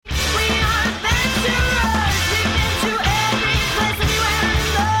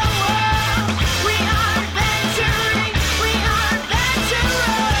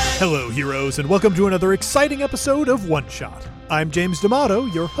heroes, and welcome to another exciting episode of One Shot. I'm James D'Amato,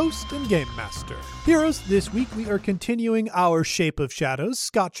 your host and game master. Heroes, this week we are continuing our Shape of Shadows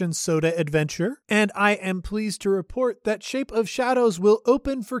Scotch and Soda adventure, and I am pleased to report that Shape of Shadows will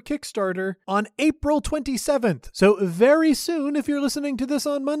open for Kickstarter on April 27th, so very soon if you're listening to this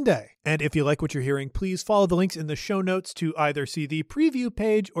on Monday. And if you like what you're hearing, please follow the links in the show notes to either see the preview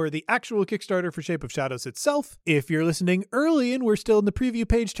page or the actual Kickstarter for Shape of Shadows itself. If you're listening early and we're still in the preview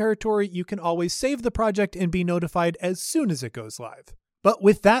page territory, you can always save the project and be notified as soon as it goes live. But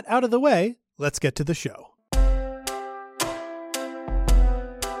with that out of the way, let's get to the show.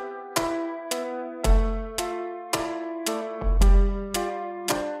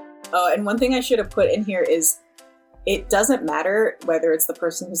 Oh, and one thing I should have put in here is it doesn't matter whether it's the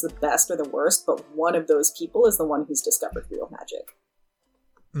person who's the best or the worst, but one of those people is the one who's discovered real magic.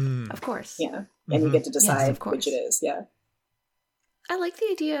 Of course. Yeah. And you get to decide which it is. Yeah. I like the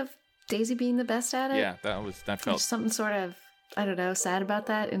idea of Daisy being the best at it. Yeah, that felt There's something sort of, I don't know, sad about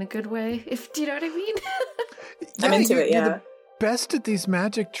that in a good way. Do you know what I mean? I'm into it, yeah. You're the best at these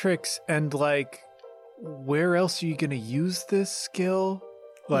magic tricks, and like, where else are you going to use this skill?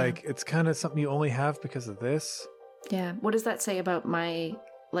 Like, it's kind of something you only have because of this. Yeah. What does that say about my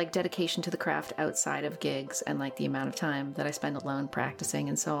dedication to the craft outside of gigs and the amount of time that I spend alone practicing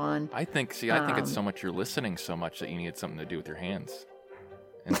and so on? I think it's so much you're listening so much that you need something to do with your hands.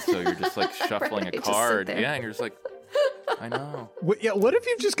 And so you're just shuffling a card. Yeah, and you're just I know. What if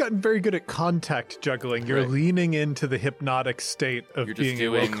you've just gotten very good at contact juggling? You're leaning into the hypnotic state of you're being a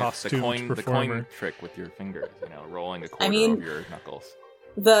well-costumed performer. The coin trick with your fingers, rolling a quarter over your knuckles.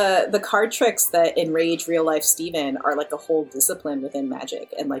 The card tricks that enrage real life Steven are a whole discipline within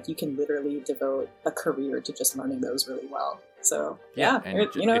magic, and you can literally devote a career to just learning those really well. So and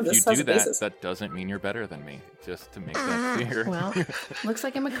this if you has do a basis. that doesn't mean you're better than me. Just to make that clear. Well, looks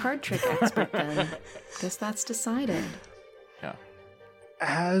like I'm a card trick expert then. Guess that's decided. Yeah.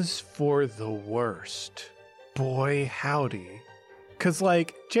 As for the worst, boy howdy. 'Cause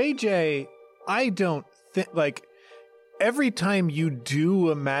JJ, I don't think every time you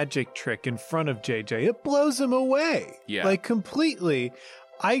do a magic trick in front of JJ, it blows him away. Yeah. Completely.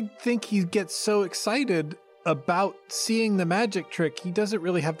 I think he gets so excited about seeing the magic trick, he doesn't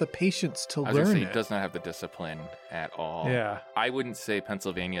really have the patience to learn it. He does not have the discipline at all. Yeah. I wouldn't say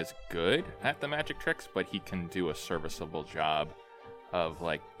Pennsylvania is good at the magic tricks, but he can do a serviceable job of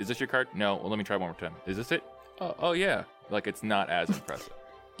is this your card? No. Well, let me try one more time. Is this it? Oh yeah. It's not as impressive.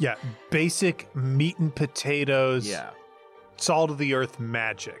 Yeah. Basic meat and potatoes. Yeah. Salt of the earth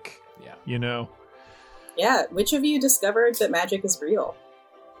magic. Yeah. Yeah. Which of you discovered that magic is real?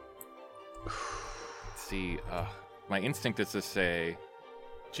 See, my instinct is to say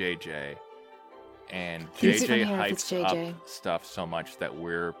JJ, and JJ hypes up stuff so much that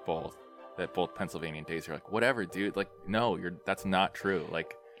both Pennsylvania and Daisy are whatever, dude. No, that's not true.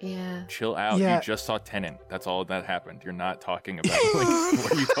 Chill out. Yeah. You just saw Tenet. That's all that happened. You're not talking about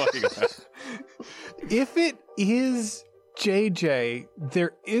what are you talking about? If it is JJ,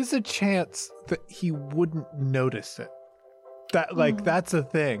 there is a chance that he wouldn't notice it. That that's a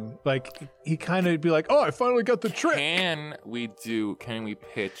thing. He kind of be oh, I finally got the trick. Can we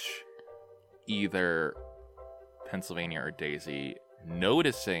pitch either Pennsylvania or Daisy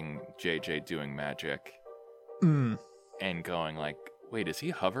noticing JJ doing magic and going wait, is he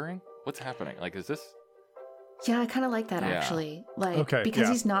hovering? What's happening? Is this? Yeah, I kind of like that actually. Because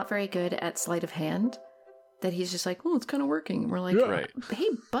he's not very good at sleight of hand. That he's just oh, it's kind of working. And we're right. Hey,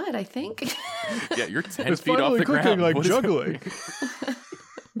 bud, I think. Yeah, you're 10 feet off the ground. Like juggling.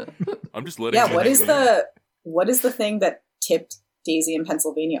 I'm just letting. Yeah, what is the thing that tipped Daisy and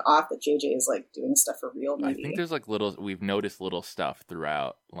Pennsylvania off that JJ is doing stuff for real? Maybe? I think there's we've noticed little stuff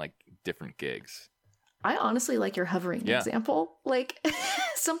throughout different gigs. I honestly like your hovering example.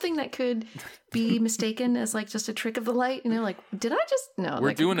 Something that could be mistaken as just a trick of the light. Did I just no?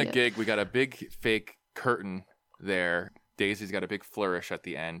 We're doing a gig. We got a big fake curtain there. Daisy's got a big flourish at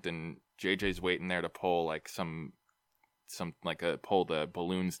the end, and JJ's waiting there to pull pull the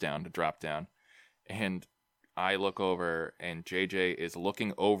balloons down to drop down. And I look over, and JJ is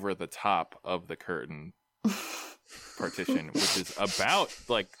looking over the top of the curtain partition, which is about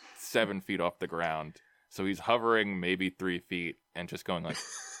 7 feet off the ground. So he's hovering maybe 3 feet and just going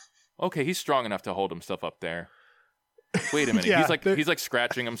okay, he's strong enough to hold himself up there. Wait a minute. He's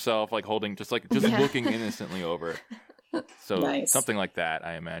scratching himself, holding, just looking innocently over. So nice. Something like that,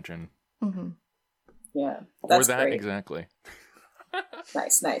 I imagine. Mm-hmm. Yeah, that's or that great. Exactly.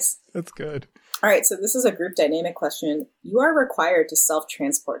 Nice. That's good. All right, so this is a group dynamic question. You are required to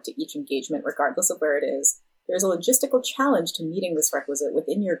self-transport to each engagement, regardless of where it is. there's a logistical challenge to meeting this requisite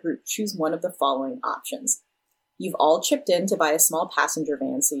within your group. Choose one of the following options. You've all chipped in to buy a small passenger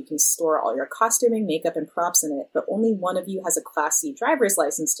van so you can store all your costuming, makeup, and props in it, but only one of you has a Class C driver's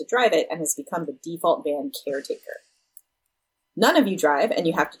license to drive it and has become the default van caretaker. None of you drive, and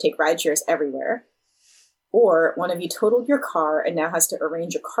you have to take ride shares everywhere. Or one of you totaled your car and now has to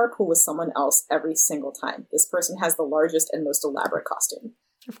arrange a carpool with someone else every single time. This person has the largest and most elaborate costume.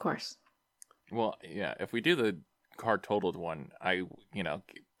 Of course. Well, yeah, if we do the car totaled one,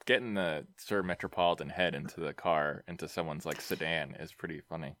 getting the Sir Metropolitan head into the car, into someone's like sedan is pretty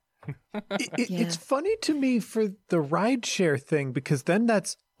funny. It's funny to me for the rideshare thing, because then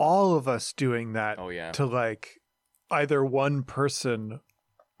that's all of us doing that to like either one person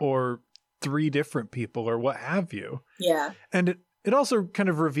or 3 different people or what have you. Yeah. And it also kind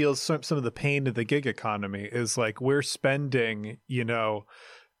of reveals some of the pain of the gig economy is like we're spending,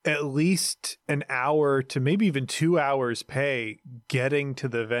 at least an hour to maybe even 2 hours pay getting to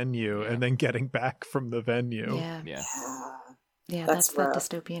the venue and then getting back from the venue. Yeah, that's that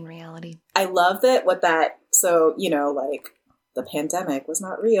dystopian reality. I love that so, like the pandemic was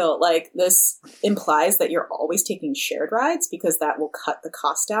not real. Like this implies that you're always taking shared rides because that will cut the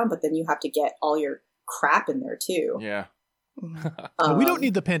cost down, but then you have to get all your crap in there too. Yeah. We don't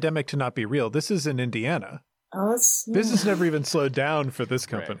need the pandemic to not be real. This is in Indiana. Oh, business never even slowed down for this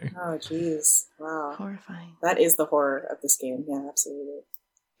company. Right. Oh, geez. Wow. Horrifying. That is the horror of this game. Yeah, absolutely.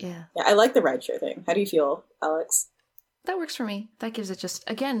 Yeah. Yeah, I like the rideshare thing. How do you feel, Alex? That works for me. That gives it just,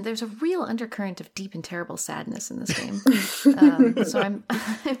 again, there's a real undercurrent of deep and terrible sadness in this game. So I'm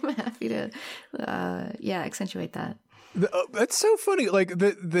happy to, accentuate that. That's so funny. Like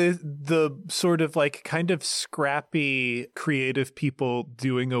the sort of like kind of scrappy creative people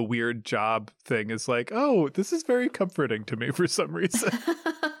doing a weird job thing is like, oh, this is very comforting to me for some reason.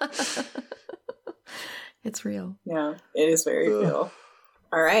 It's real. Yeah, it is very real.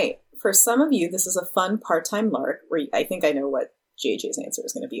 All right. For some of you, this is a fun part-time lark where I think I know what JJ's answer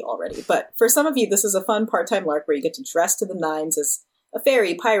is going to be already. But for some of you, this is a fun part-time lark where you get to dress to the nines as a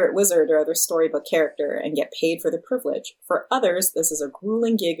fairy, pirate, wizard, or other storybook character and get paid for the privilege. For others, this is a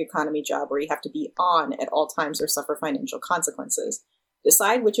grueling gig economy job where you have to be on at all times or suffer financial consequences.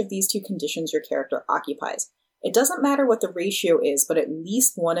 Decide which of these 2 conditions your character occupies. It doesn't matter what the ratio is, but at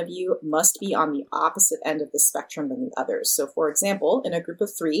least one of you must be on the opposite end of the spectrum than the others. So, for example, in a group of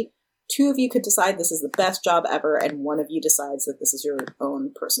 3, 2 of you could decide this is the best job ever, and one of you decides that this is your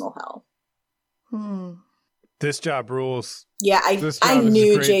own personal hell. This job rules. Yeah, I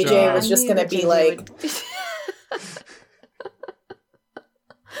knew JJ was just going to be like...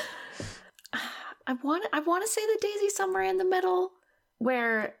 I want to say that Daisy's somewhere in the middle,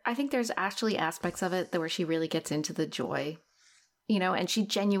 where I think there's actually aspects of it that where she really gets into the joy, and she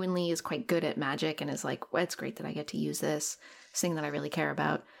genuinely is quite good at magic and is like, well, it's great that I get to use this thing that I really care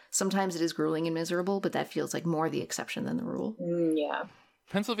about. Sometimes it is grueling and miserable, but that feels like more the exception than the rule. Yeah.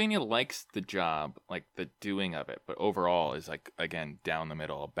 Pennsylvania likes the job, like the doing of it, but overall is like, again, down the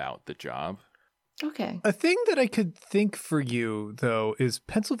middle about the job. Okay. A thing that I could think for you, though, is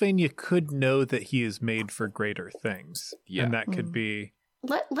Pennsylvania could know that he is made for greater things. Yeah. And that could be...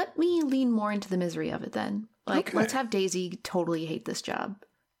 Let me lean more into the misery of it then. Like, let's have Daisy totally hate this job.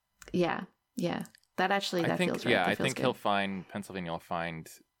 Yeah. That actually, that feels right. Yeah, I think Pennsylvania will find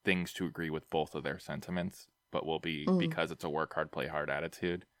things to agree with both of their sentiments, but will be, because it's a work hard, play hard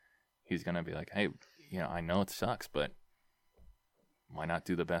attitude, he's going to be like, hey, I know it sucks, but why not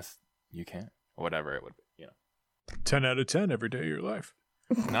do the best you can? Or whatever it would be, 10 out of 10 every day of your life.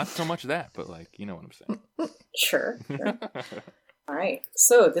 Not so much that, but like, you know what I'm saying. Sure. All right.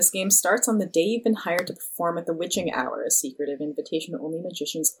 So this game starts on the day you've been hired to perform at the Witching Hour, a secretive invitation-only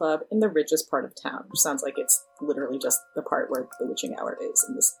magicians club in the richest part of town, which sounds like it's literally just the part where the Witching Hour is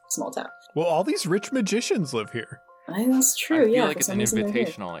in this small town. Well, all these rich magicians live here. That's true, I feel like it's an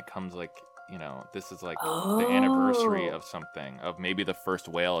invitational. It comes like, this is like the anniversary of something, of maybe the first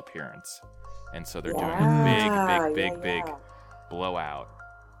whale appearance. And so they're doing a big blowout.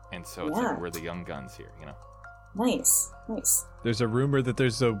 And so it's like, we're the young guns here, Nice. There's a rumor that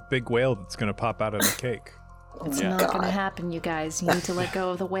there's a big whale that's going to pop out of the cake. It's not going to happen, you guys. You need to let go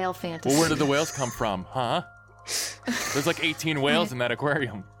of the whale fantasy. Well, where did the whales come from, huh? There's like 18 whales in that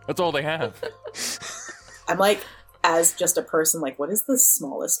aquarium. That's all they have. I'm like, as just a person, like, what is the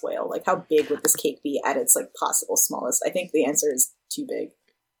smallest whale? Like, how big would this cake be at its, like, possible smallest? I think the answer is too big.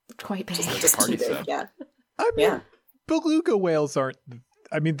 Quite big. Just too big, yeah. I mean, beluga whales aren't...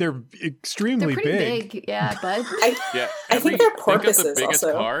 I mean, they're extremely big. Yeah, but... I think they're porpoises think of the biggest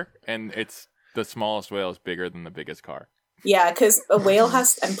also. car, and it's the smallest whale is bigger than the biggest car. Yeah, because a whale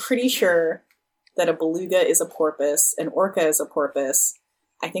has... I'm pretty sure that a beluga is a porpoise, an orca is a porpoise.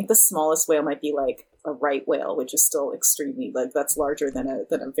 I think the smallest whale might be like a right whale, which is still extremely, like, that's larger than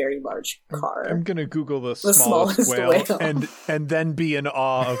a very large car. I'm gonna Google the smallest whale. And then be in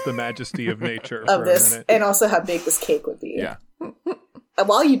awe of the majesty of nature of for this, a minute. and also how big this cake would be. Yeah.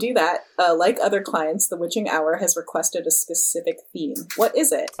 While you do that, like other clients, the Witching Hour has requested a specific theme. What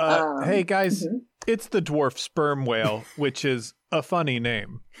is it? Hey guys, it's the dwarf sperm whale, which is a funny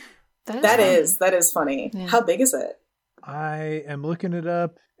name. That is funny. Yeah. How big is it? I am looking it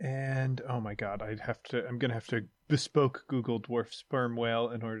up, and oh my god, I'm gonna have to bespoke Google dwarf sperm whale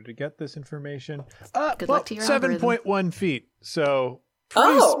in order to get this information. Good luck to your 7.1 feet, so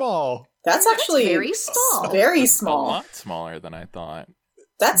pretty small. That's actually very small. Very small. A lot smaller than I thought.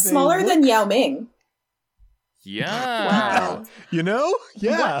 That's smaller than Yao Ming. Yeah. Wow. You know?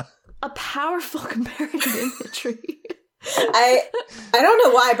 Yeah. What a powerful comparative imagery. I don't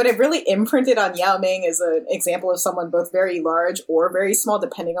know why, but it really imprinted on Yao Ming as an example of someone both very large or very small,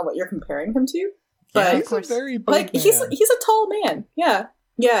 depending on what you're comparing him to. But he's a very big like man. he's a tall man. Yeah.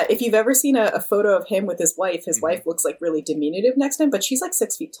 Yeah, if you've ever seen a photo of him with his wife looks like really diminutive next to him, but she's like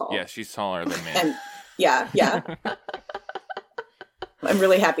 6 feet tall. Yeah, she's taller than me. And yeah. I'm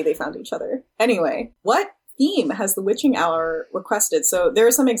really happy they found each other. Anyway, what theme has the Witching Hour requested? So there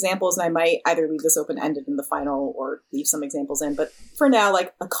are some examples, and I might either leave this open-ended in the final or leave some examples in. But for now,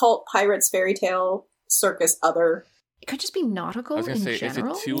 like occult, pirates, fairy tale, circus, other. It could just be nautical in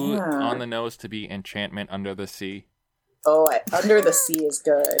general. Is it too on the nose to be enchantment under the sea? Oh, under the sea is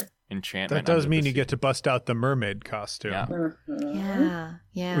good. Enchantment. That does mean you get to bust out the mermaid costume. Yeah. Mm-hmm.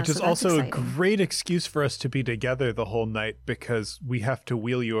 Yeah. Which is so also exciting. a great excuse for us to be together the whole night because we have to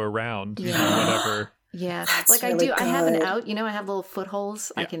wheel you around. Whatever. Yeah, that's like really I have an good. out. I have little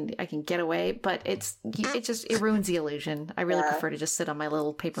footholes. Yeah. I can get away, but it ruins the illusion. I really prefer to just sit on my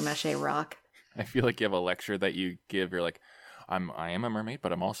little paper mache rock. I feel like you have a lecture that you give. You're like, I am a mermaid,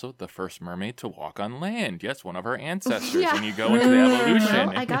 but I'm also the first mermaid to walk on land. Yes, one of our ancestors. Yeah. And you go into the evolution.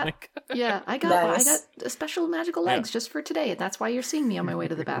 Well, I got I got special magical legs just for today. That's why you're seeing me on my way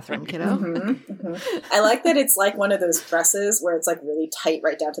to the bathroom, kiddo. I like that it's like one of those dresses where it's like really tight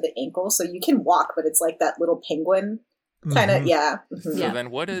right down to the ankle, so you can walk, but it's like that little penguin kind of. Yeah. So then,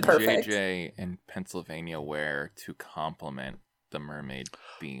 what did Perfect. JJ in Pennsylvania wear to complement the mermaid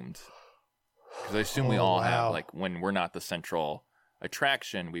themed? Because I assume we all have, like, when we're not the central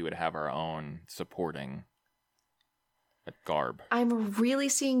attraction, we would have our own supporting garb. I'm really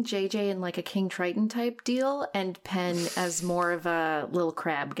seeing JJ in like a King Triton type deal, and Penn as more of a little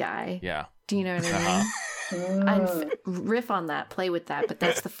crab guy. Yeah. Do you know what I mean? I'd riff on that, play with that, but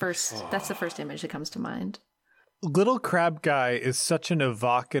that's the first image that comes to mind. Little crab guy is such an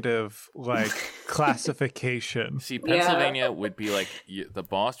evocative, like, classification. See, Pennsylvania would be like, the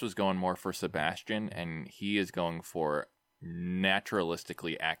boss was going more for Sebastian, and he is going for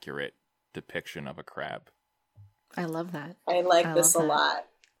naturalistically accurate depiction of a crab. I love that. I like this a lot.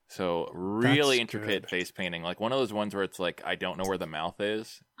 So really That's intricate good. face painting, like one of those ones where it's like, I don't know where the mouth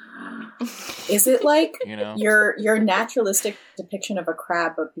is. Is it like know? your naturalistic depiction of a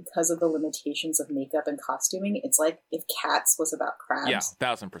crab, but because of the limitations of makeup and costuming, it's like if Cats was about crabs? Yeah,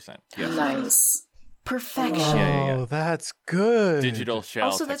 1,000%. Yeah. Nice. Perfection. Oh, that's good. Digital shell.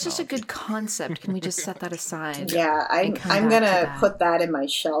 Also, that's just a technology. good concept. Can we just set that aside? Yeah, I'm come back gonna to that. put that in my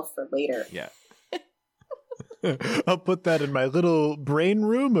shelf for later. Yeah. I'll put that in my little brain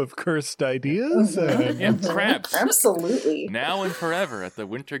room of cursed ideas. Yeah, crabs. Absolutely. Now and forever at the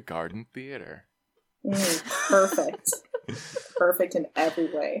Winter Garden Theater. Perfect. Perfect in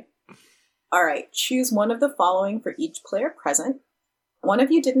every way. All right, choose one of the following for each player present. One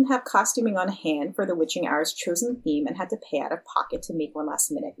of you didn't have costuming on hand for the Witching Hour's chosen theme and had to pay out of pocket to make one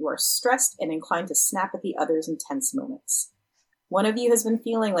last minute. You are stressed and inclined to snap at the others in tense moments. One of you has been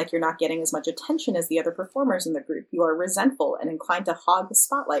feeling like you're not getting as much attention as the other performers in the group. You are resentful and inclined to hog the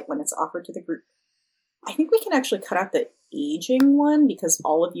spotlight when it's offered to the group. I think we can actually cut out the aging one because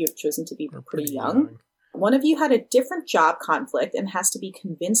all of you have chosen to be pretty young. One of you had a different job conflict and has to be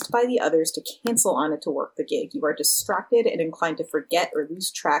convinced by the others to cancel on it to work the gig. You are distracted and inclined to forget or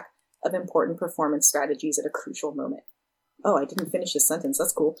lose track of important performance strategies at a crucial moment. Oh, I didn't finish this sentence.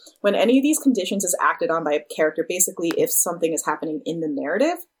 That's cool. When any of these conditions is acted on by a character, basically if something is happening in the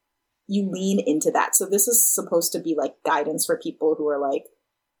narrative, you lean into that. So this is supposed to be like guidance for people who are like,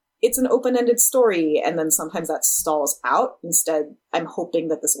 it's an open-ended story, and then sometimes that stalls out. Instead, I'm hoping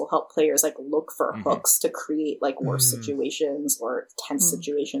that this will help players like look for hooks to create like worse situations or tense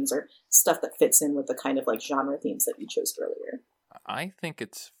situations or stuff that fits in with the kind of like genre themes that you chose earlier. I think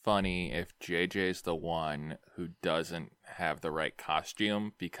it's funny if JJ's the one who doesn't have the right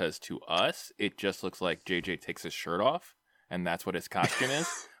costume, because to us, it just looks like JJ takes his shirt off, and that's what his costume is.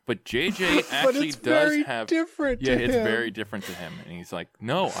 But JJ actually does have different. Yeah, to it's him. very different to him, and he's like,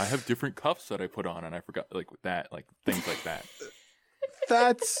 "No, I have different cuffs that I put on, and I forgot things like that."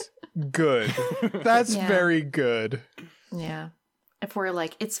 That's good. That's Yeah. very good. Yeah. If we're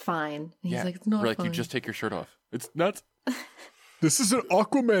like, it's fine. And he's like, it's We're not like, fine. you just take your shirt off. It's nuts. This is an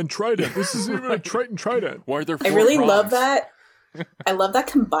Aquaman trident. This isn't even a Triton trident. Why are there? I 4 really prongs? love that. I love that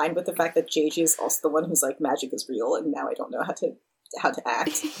combined with the fact that JJ is also the one who's like, magic is real, and now I don't know how to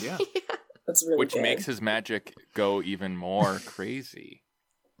act. Yeah, That's really which good. makes his magic go even more crazy.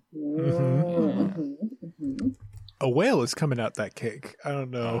 A whale is coming out that cake. I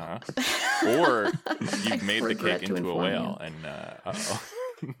don't know. Or you've made the regret cake to into a inform whale, and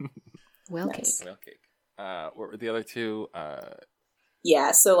Well, Nice. cake. whale cake. What were the other two?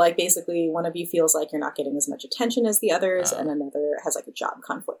 Yeah, so like basically one of you feels like you're not getting as much attention as the others, and another has like a job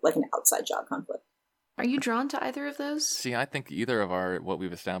conflict, like an outside job conflict. Are you drawn to either of those? See, I think either of what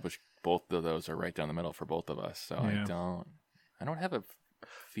we've established, both of those are right down the middle for both of us. So Yeah. I don't have a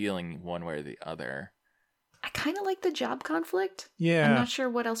feeling one way or the other. I kind of like the job conflict. Yeah. I'm not sure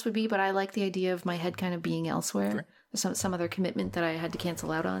what else would be, but I like the idea of my head kind of being elsewhere. Sure. Some other commitment that I had to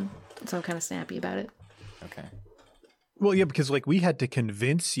cancel out on. So I'm kind of snappy about it. Okay. Well, yeah, because like we had to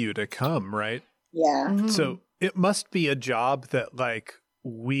convince you to come, right? Yeah. Mhm. So it must be a job that like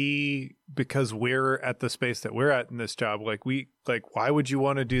because we're at the space that we're at in this job, like why would you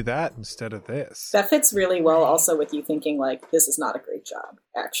want to do that instead of this? That fits really well also with you thinking like, this is not a great job,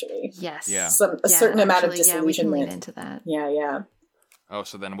 actually. Yes. Yeah. A certain amount of actually, yeah, we can lean disillusionment. into that. Yeah. Oh,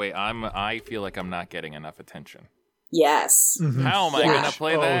 so then wait, I feel like I'm not getting enough attention. Yes. Mhm. How am I Yeah. going to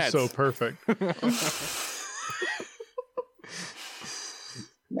play that? Oh, so perfect.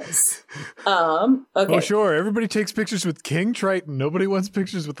 Nice. Okay. Oh, sure. Everybody takes pictures with King Triton. Nobody wants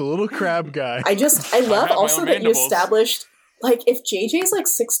pictures with the little crab guy. I love have my also own that you mandibles. established, like, if JJ's like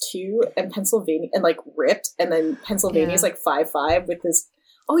 6'2" and Pennsylvania, and like ripped, and then Pennsylvania's Yeah. like 5'5" with his,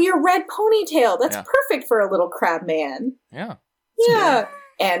 your red ponytail. That's Yeah. perfect for a little crab man. Yeah. Yeah.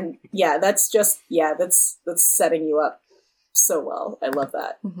 And yeah, that's setting you up so well. I love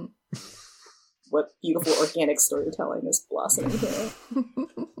that. Mhm. What beautiful organic storytelling is blossoming here.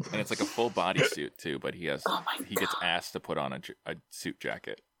 And it's like a full bodysuit too, but he gets God. asked to put on a suit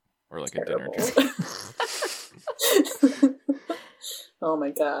jacket or like Terrible. a dinner jacket. Oh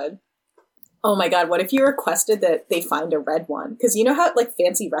my god. Oh my god, what if you requested that they find a red one? Because you know how, like,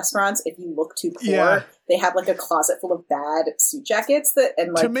 fancy restaurants, if you look too poor, Yeah. they have, like, a closet full of bad suit jackets that,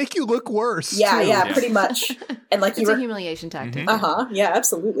 and, like... to make you look worse. yeah, too. yeah, Yeah. pretty much. And, like, It's a humiliation tactic. Uh-huh, yeah,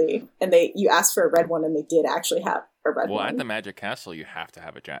 absolutely. And you asked for a red one, and they did actually have a red Well, one. at the Magic Castle, you have to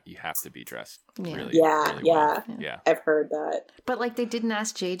have you have to be dressed Yeah. really, Yeah, really well. yeah. Yeah. I've heard that. But like they didn't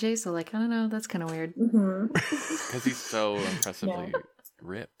ask JJ, so like I don't know, that's kind of weird. Hmm. Because he's so impressively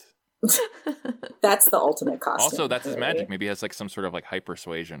ripped. That's the ultimate costume. Also, that's his really. magic. Maybe he has like some sort of like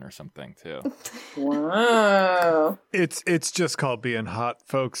hypersuasion or something too. Wow. It's just called being hot,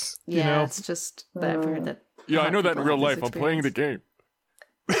 folks. Yeah, You know? it's just that I've heard that. Yeah, I hot know that in people real have this life. I'm playing the experience. game.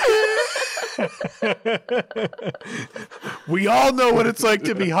 We all know what it's like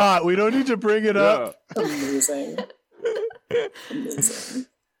to be hot. We don't need to bring it up. Amazing. Amazing.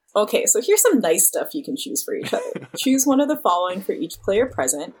 Okay, so here's some nice stuff you can choose for each other. Choose one of the following for each player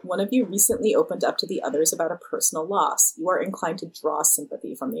present. One of you recently opened up to the others about a personal loss. You are inclined to draw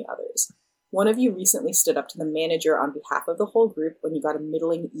sympathy from the others. One of you recently stood up to the manager on behalf of the whole group when you got a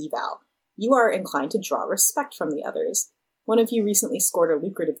middling eval. You are inclined to draw respect from the others. One of you recently scored a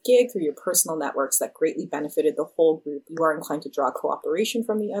lucrative gig through your personal networks that greatly benefited the whole group. You are inclined to draw cooperation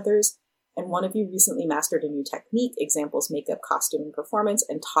from the others. And one of you recently mastered a new technique, examples, makeup, costume, and performance,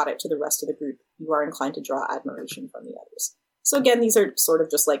 and taught it to the rest of the group. You are inclined to draw admiration from the others. So again, these are sort of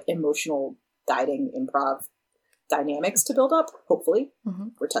just like emotional guiding improv dynamics to build up, hopefully. Mm-hmm.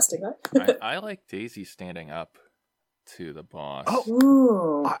 We're testing that. I like Daisy standing up to the boss. Oh,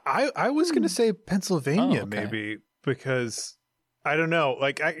 Ooh. I was going to say Pennsylvania, Oh, okay. maybe, because I don't know.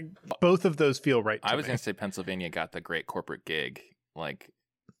 Like, both of those feel right to I was me. going to say Pennsylvania got the great corporate gig. Like,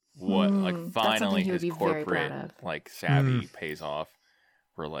 what? Like, that's finally something he would his be very corporate proud of. like savvy pays off.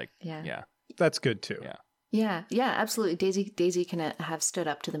 For like, Yeah. yeah. That's good, too. Yeah. Yeah, absolutely. Daisy can have stood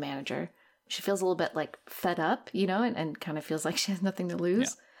up to the manager. She feels a little bit like fed up, and kind of feels like she has nothing to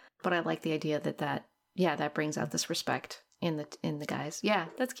lose. Yeah. But I like the idea that brings out this respect in the guys. Yeah,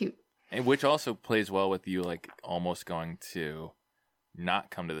 that's cute. And which also plays well with you, like almost going to not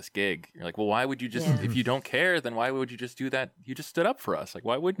come to this gig. You're like, well, why would you just, if you don't care, then why would you just do that? You just stood up for us. Like,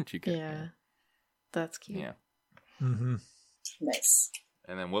 why wouldn't you care? Yeah. That's cute. Yeah. Mm-hmm. Nice.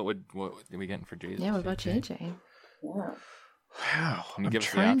 And then what are we getting for JJ? Yeah, what about JJ? Yeah. Wow. Can you I'm give us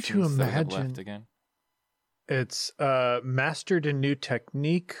the trying to options that we have imagine. left again? It's mastered a new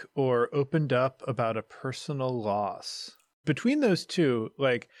technique or opened up about a personal loss. Between those two,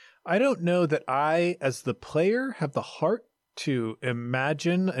 like, I don't know that I, as the player, have the heart to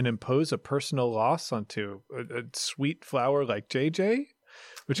imagine and impose a personal loss onto a sweet flower like JJ,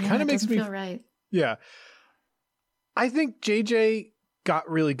 which kind of makes me feel right. Yeah. I think JJ got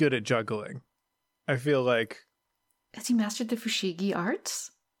really good at juggling. I feel like. Has he mastered the Fushigi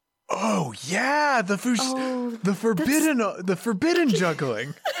arts? Oh yeah, the forbidden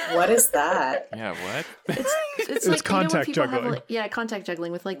juggling. What is that? Yeah, what? It's like, when contact people have, juggling. like, contact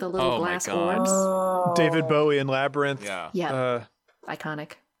juggling with like the little glass my God. orbs. Oh. David Bowie in Labyrinth. Yeah. Yeah,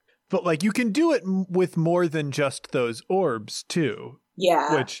 iconic. But like you can do it with more than just those orbs too.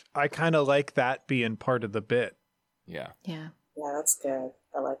 Yeah. Which I kind of like that being part of the bit. Yeah. Yeah. Yeah, that's good.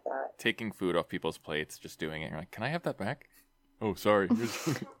 I like that. Taking food off people's plates, just doing it. You're like, can I have that back? Oh, sorry.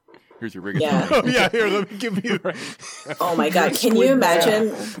 Here's your rigatoni. Yeah. Oh yeah, here, let me give you. Oh my God. Can you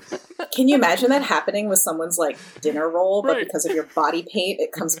imagine? Can you imagine that happening with someone's like dinner roll, but because of your body paint,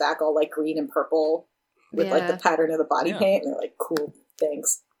 it comes back all like green and purple with like the pattern of the body paint, and they're like, cool,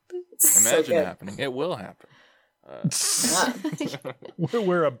 thanks. It's Imagine so it happening. It will happen.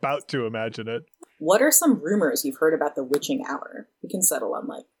 We're about to imagine it. What are some rumors you've heard about the witching hour? We can settle on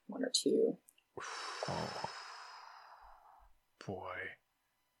like one or two. Oh, boy.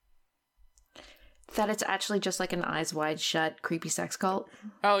 That it's actually just like an eyes wide shut creepy sex cult.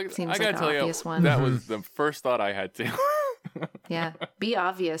 Alex, Seems I gotta like tell an you, obvious one. that was the first thought I had too. Yeah, be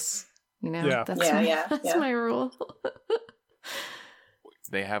obvious. You know, Yeah. that's Yeah. my rule.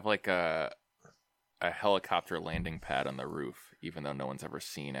 They have like a helicopter landing pad on the roof, even though no one's ever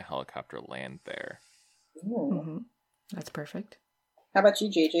seen a helicopter land there. Mm-hmm. That's perfect. How about you,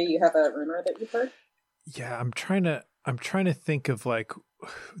 JJ? You have a rumor that you've heard? Yeah, I'm trying to think of like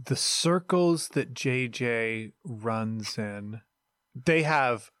the circles that JJ runs in. They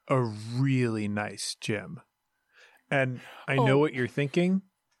have a really nice gym. And I know what you're thinking.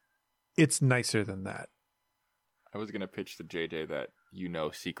 It's nicer than that. I was gonna pitch to JJ that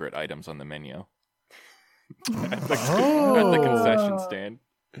secret items on the menu. at the concession stand.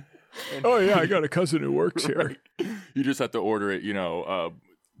 Oh yeah, I got a cousin who works here. Right. You just have to order it,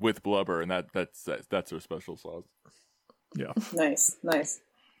 with blubber, and that's their special sauce. Yeah. Nice.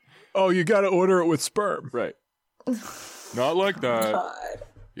 Oh, you got to order it with sperm. Right. Not like that. God.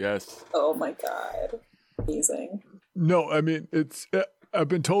 Yes. Oh my God. Amazing. No, I mean I've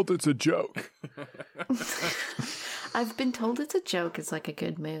been told it's a joke. I've been told it's a joke is like a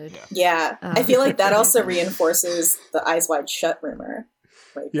good mood. Yeah. I feel like that also reinforces the eyes wide shut rumor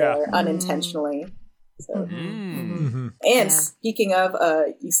right there unintentionally. So. Mm-hmm. And speaking of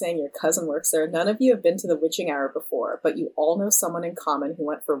you saying your cousin works there, none of you have been to the witching hour before, but you all know someone in common who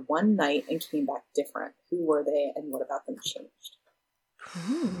went for one night and came back different. Who were they and what about them changed?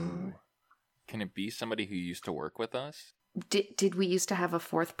 Ooh. Can it be somebody who used to work with us? Did we used to have a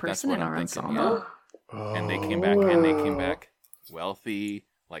fourth person That's what in our I'm thinking, ensemble? yeah. And they came back wealthy,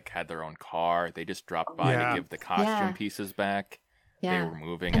 like had their own car. They just dropped by to give the costume pieces back. Yeah. They were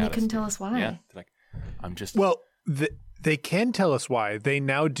moving And out they couldn't tell us why. Yeah. They're like, I'm just... Well, they can tell us why. They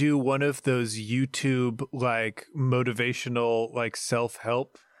now do one of those YouTube like motivational like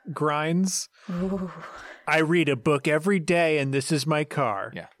self-help grinds. Ooh. I read a book every day and this is my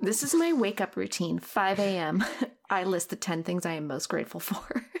car. Yeah. This is my wake-up routine, 5 a.m. I list the 10 things I am most grateful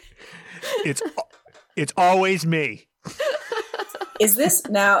for. It's always me. Is this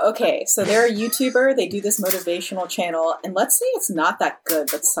now okay? So they're a YouTuber. They do this motivational channel, and let's say it's not that good,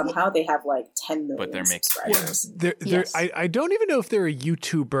 but somehow they have like 10 million But they're making subscribers. Yes. I don't even know if they're a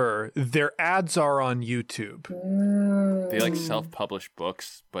YouTuber. Their ads are on YouTube. They like self-publish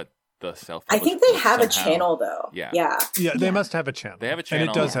books, but the self. I think they have a channel though. Yeah. They must have a channel. They have a channel,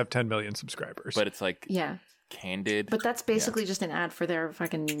 and it does have 10 million subscribers. but it's like candid. But that's basically just an ad for their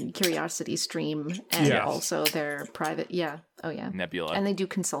fucking Curiosity stream and also their private. Nebula. And they do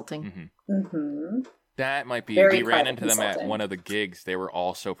consulting. That might be. Very we ran private into them at consulting. one of the gigs. They were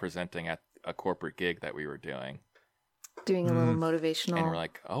also presenting at a corporate gig that we were doing, Doing a little motivational. and we're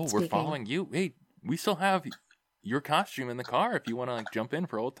like, "Oh, we're speaking. following you. Hey, we still have your costume in the car if you want to like jump in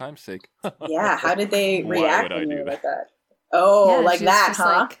for old time's sake." Yeah. How did they Why react would I when do you were that? like that? Oh, Yeah, like she was that, just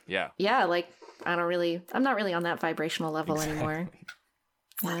huh? like, Yeah. yeah, like I'm not really on that vibrational level anymore.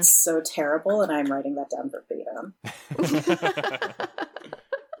 That's so terrible, and I'm writing that down verbatim.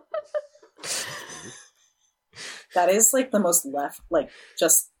 That is like the most left, like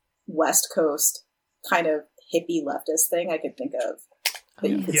just West Coast kind of hippie leftist thing I could think of that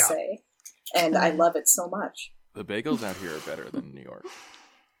you could say. And I love it so much. The bagels out here are better than New York.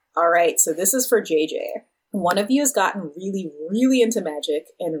 All right, so this is for JJ. One of you has gotten really, really into magic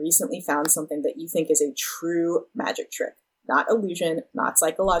and recently found something that you think is a true magic trick. Not illusion, not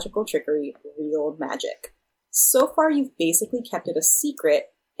psychological trickery, real magic. So far, you've basically kept it a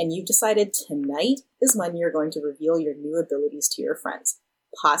secret, and you've decided tonight is when you're going to reveal your new abilities to your friends.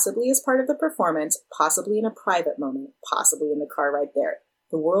 Possibly as part of the performance, possibly in a private moment, possibly in the car ride there.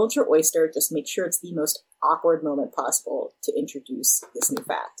 The world's your oyster, just make sure it's the most awkward moment possible to introduce this new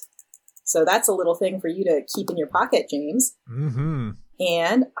fact. So that's a little thing for you to keep in your pocket, James. Mm-hmm.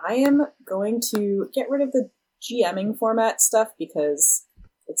 And I am going to get rid of the GMing format stuff because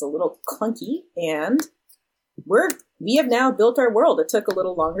it's a little clunky, and we have now built our world. It took a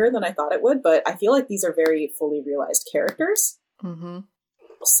little longer than I thought it would, but I feel like these are very fully realized characters. Mm-hmm.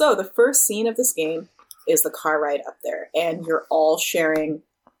 So the first scene of this game is the car ride up there, and you're all sharing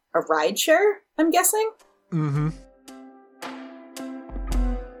a ride share, I'm guessing? Mm-hmm.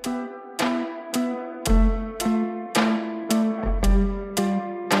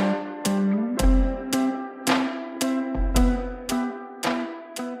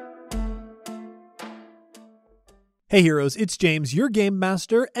 Hey Heroes, it's James, your Game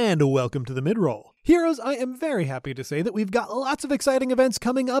Master, and welcome to the Midroll. Heroes, I am very happy to say that we've got lots of exciting events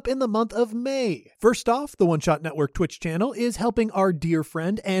coming up in the month of May. First off, the One Shot Network Twitch channel is helping our dear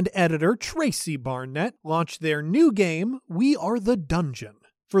friend and editor Tracy Barnett launch their new game, We Are the Dungeon.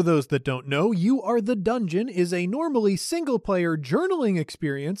 For those that don't know, You Are the Dungeon is a normally single-player journaling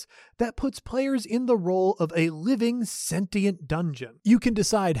experience that puts players in the role of a living, sentient dungeon. You can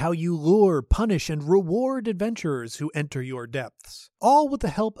decide how you lure, punish, and reward adventurers who enter your depths, all with the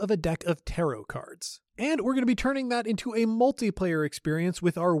help of a deck of tarot cards. And we're going to be turning that into a multiplayer experience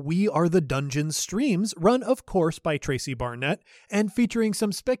with our We Are the Dungeon streams, run, of course, by Tracy Barnett, and featuring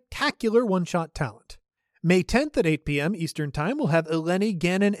some spectacular one-shot talent. May 10th at 8 p.m. Eastern Time, we'll have Eleni,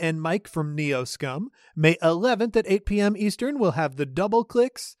 Gannon, and Mike from Neo Scum. May 11th at 8 p.m. Eastern, we'll have the Double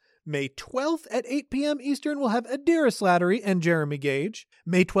Clicks. May 12th at 8 p.m. Eastern, we'll have Adira Slattery and Jeremy Gage.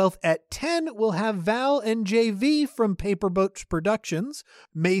 May 12th at 10, we'll have Val and JV from Paperboats Productions.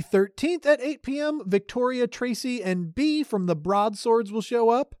 May 13th at 8 p.m., Victoria, Tracy, and B from the Broadswords will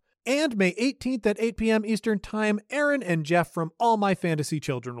show up. And May 18th at 8 p.m. Eastern Time, Aaron and Jeff from All My Fantasy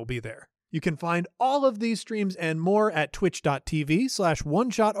Children will be there. You can find all of these streams and more at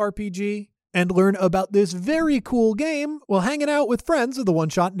twitch.tv/OneShotRPG and learn about this very cool game while hanging out with friends of the One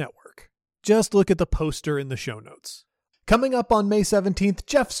Shot Network. Just look at the poster in the show notes. Coming up on May 17th,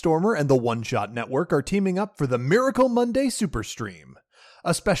 Jeff Stormer and the One Shot Network are teaming up for the Miracle Monday Super Stream,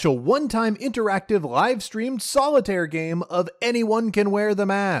 a special one-time interactive live-streamed solitaire game of Anyone Can Wear the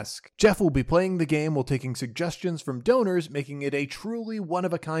Mask. Jeff will be playing the game while taking suggestions from donors, making it a truly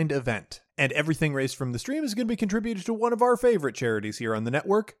one-of-a-kind event. And everything raised from the stream is going to be contributed to one of our favorite charities here on the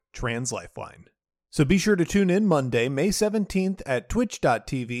network, Trans Lifeline. So be sure to tune in Monday, May 17th at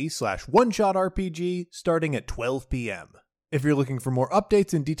twitch.tv/OneShotRPG starting at 12 p.m. If you're looking for more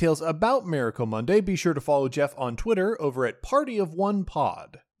updates and details about Miracle Monday, be sure to follow Jeff on Twitter over at Party of One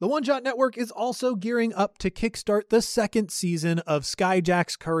Pod. The One Shot Network is also gearing up to kickstart the second season of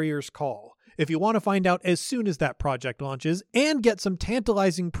Skyjack's Courier's Call. If you want to find out as soon as that project launches and get some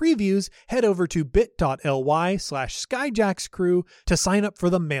tantalizing previews, head over to bit.ly/SkyjacksCrew to sign up for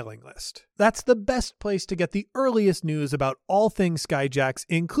the mailing list. That's the best place to get the earliest news about all things Skyjacks,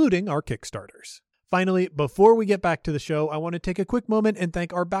 including our Kickstarters. Finally, before we get back to the show, I want to take a quick moment and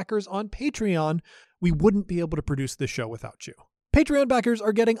thank our backers on Patreon. We wouldn't be able to produce this show without you. Patreon backers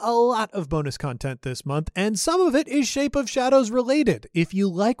are getting a lot of bonus content this month, and some of it is Shape of Shadows related. If you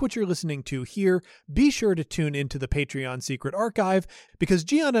like what you're listening to here, be sure to tune into the Patreon Secret Archive, because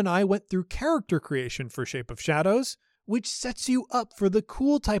Gian and I went through character creation for Shape of Shadows, which sets you up for the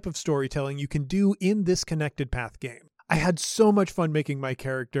cool type of storytelling you can do in this Connected Path game. I had so much fun making my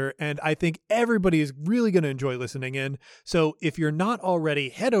character, and I think everybody is really going to enjoy listening in. So if you're not already,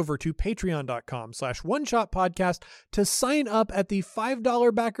 head over to patreon.com/oneshotpodcast to sign up at the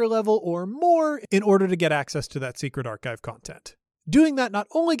 $5 backer level or more in order to get access to that Secret Archive content. Doing that not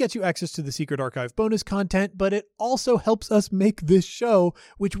only gets you access to the Secret Archive bonus content, but it also helps us make this show,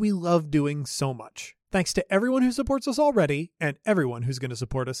 which we love doing so much. Thanks to everyone who supports us already, and everyone who's going to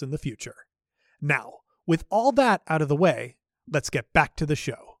support us in the future. Now, with all that out of the way, let's get back to the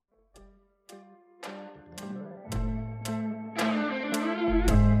show.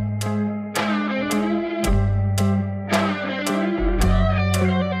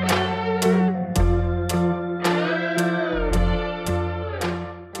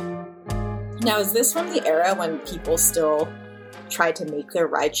 Now, is this from the era when people still tried to make their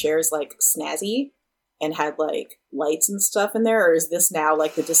ride shares like snazzy and had like lights and stuff in there, or is this now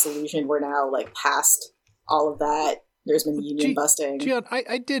like the disillusion? We're now like past all of that. There's been union busting. Gian,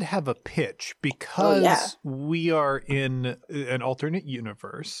 I did have a pitch because we are in an alternate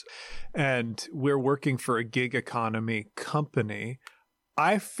universe and we're working for a gig economy company.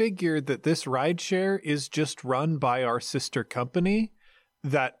 I figured that this rideshare is just run by our sister company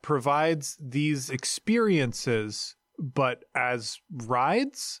that provides these experiences, but as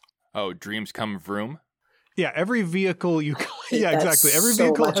rides. Oh, dreams come vroom? Yeah, every vehicle you... Yeah, exactly. Every so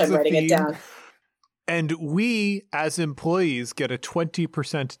vehicle much has I'm a writing theme. it down. And we, as employees, get a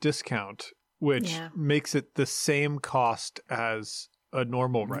 20% discount, which makes it the same cost as a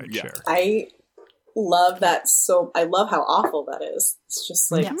normal rideshare. I love that. So I love how awful that is. It's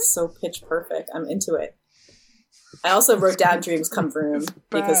just like so pitch perfect. I'm into it. I also wrote down Dreams Come Vroom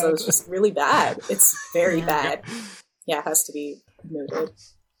because it was just really bad. It's very bad. Yeah, it has to be noted.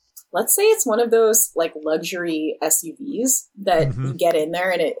 Let's say it's one of those like luxury SUVs that you get in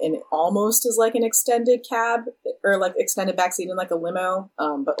there and it almost is like an extended cab or like extended backseat in like a limo,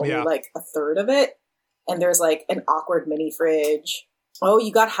 but only like a third of it. And there's like an awkward mini fridge. Oh,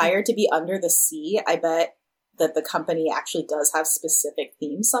 you got hired to be under the sea. I bet that the company actually does have specific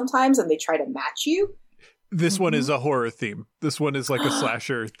themes sometimes and they try to match you. This one is a horror theme. This one is like a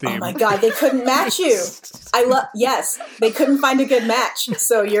slasher theme. Oh my god, they couldn't match you. Yes, they couldn't find a good match.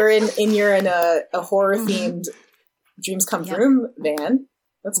 So you're in a horror themed Dreams Come Vroom van.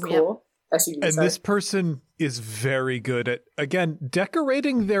 That's cool. And this person is very good at, again,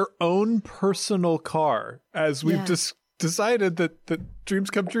 decorating their own personal car, as we've just decided that Dreams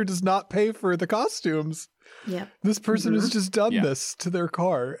Come True does not pay for the costumes. Yeah. This person has just done this to their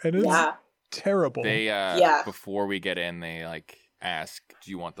car, and it's terrible. They before we get in, they like ask,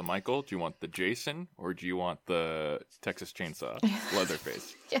 do you want the Michael, do you want the Jason, or do you want the Texas Chainsaw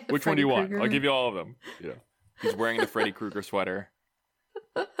Leatherface? Which one do you want? I'll give you all of them. Yeah. He's wearing the Freddy Krueger sweater.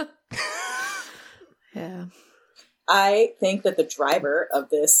 Yeah. I think that the driver of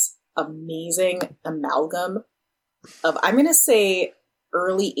this amazing amalgam of, I'm going to say,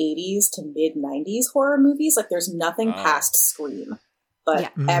 early 80s to mid 90s horror movies, like there's nothing past Scream.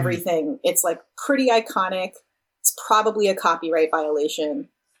 But everything, it's like pretty iconic. It's probably a copyright violation.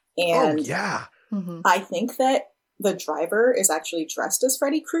 And I think that the driver is actually dressed as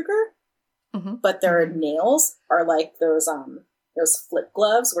Freddy Krueger, but their nails are like those flip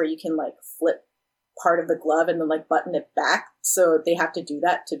gloves where you can like flip part of the glove and then like button it back. So they have to do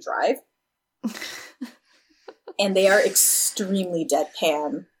that to drive. And they are extremely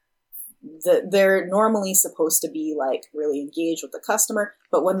deadpan. They're normally supposed to be like really engaged with the customer,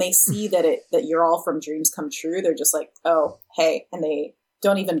 but when they see that you're all from Dreams Come True, they're just like, oh, hey, and they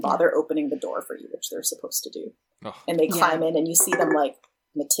don't even bother opening the door for you, which they're supposed to do. And they climb in and you see them like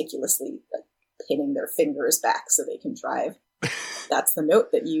meticulously like pinning their fingers back so they can drive. That's the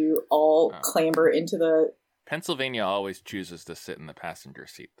note that you all clamber into the... Pennsylvania always chooses to sit in the passenger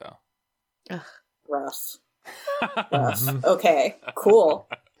seat, though. Ugh. Rough. Okay, cool.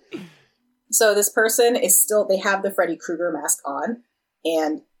 So this person is still, they have the Freddy Krueger mask on,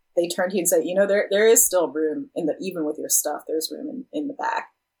 and they turn to you and say, you know, there is still room even with your stuff, there's room in the back.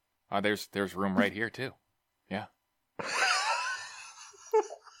 There's room right here too. Yeah.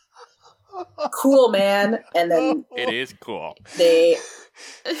 Cool, man. And then it is cool. They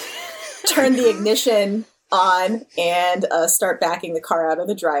turn the ignition on and start backing the car out of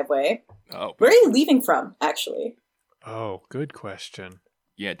the driveway. Oh, where are you leaving from, actually? Oh, good question.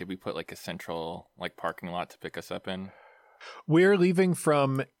 Yeah, did we put like a central like parking lot to pick us up in? We're leaving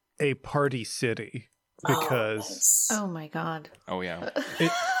from a party city because oh my god. Oh yeah.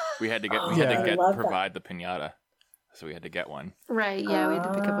 We had to provide the piñata. So we had to get one. Right, yeah, we had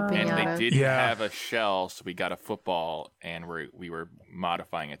to pick up a piñata. And they didn't have a shell, so we got a football, and we were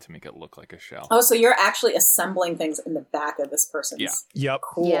modifying it to make it look like a shell. Oh, so you're actually assembling things in the back of this person's... Yeah. Yep.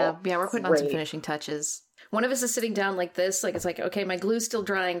 Cool. Yeah, we're putting on some finishing touches. One of us is sitting down like this, like it's like, okay, my glue's still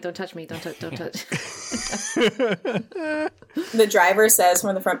drying, don't touch me, don't touch. The driver says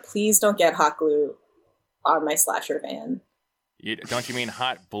from the front, please don't get hot glue on my slasher van. Don't you mean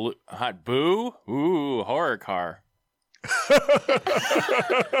hot boo? Ooh, horror car.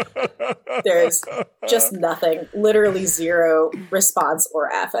 There's just nothing, literally zero response or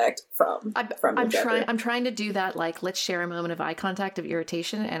affect from the driver. I'm trying to do that, like, let's share a moment of eye contact of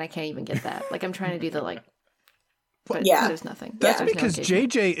irritation, and I can't even get that. Like, I'm trying to do the like, but there's nothing. That's because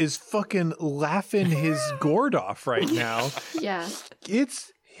JJ is fucking laughing his gourd off right now. Yeah,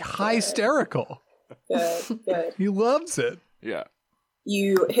 it's hysterical. Good. He loves it. Yeah.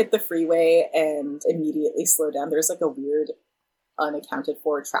 You hit the freeway and immediately slow down. There's like a weird, unaccounted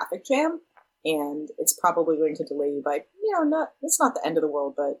for traffic jam, and it's probably going to delay you by, it's not the end of the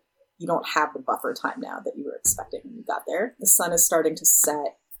world, but you don't have the buffer time now that you were expecting when you got there. The sun is starting to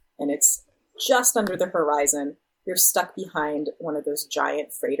set, and it's just under the horizon. You're stuck behind one of those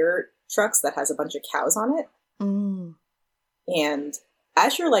giant freighter trucks that has a bunch of cows on it. Mm. And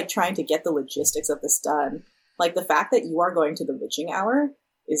as you're like trying to get the logistics of this done, like the fact that you are going to the witching hour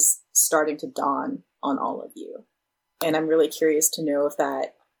is starting to dawn on all of you. And I'm really curious to know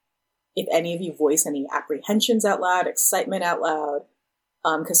if any of you voice any apprehensions out loud, excitement out loud.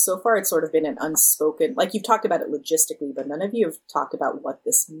 Because so far it's sort of been an unspoken, like you've talked about it logistically, but none of you have talked about what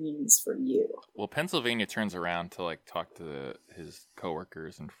this means for you. Well, Pennsylvania turns around to like talk to his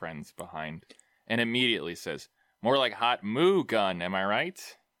coworkers and friends behind and immediately says, more like hot moo gun, am I right?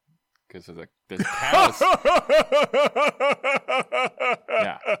 Because of the cows.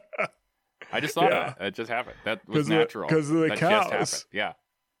 Yeah. I just thought of that. It just happened. That was natural. Because of the that cows. Just happened. Yeah.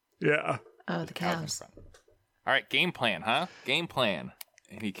 Yeah. Oh, the cows. All right, game plan, huh? Game plan.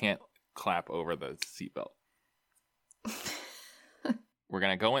 And he can't clap over the seatbelt. We're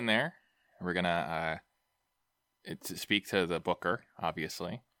going to go in there. We're going to speak to the booker,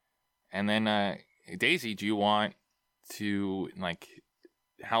 obviously. And then, Daisy, do you want to, like,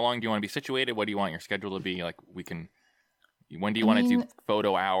 how long do you want to be situated? What do you want your schedule to be? Like, when do you want to do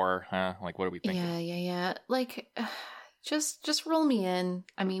photo hour, huh? Like, what are we thinking? Yeah. Like, just roll me in.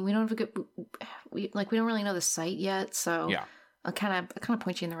 I mean, we don't have a good, we don't really know the site yet, so yeah. I'll kind of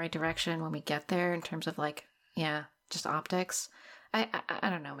point you in the right direction when we get there in terms of like, just optics. I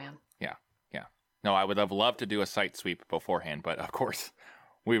don't know, man. Yeah. No, I would have loved to do a site sweep beforehand, but of course,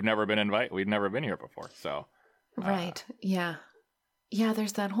 we've never been here before, so. Right. Yeah.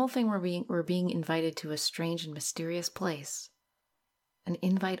 There's that whole thing where we're being invited to a strange and mysterious place. An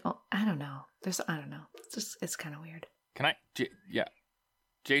invite. I don't know. It's kind of weird. Can I? Yeah.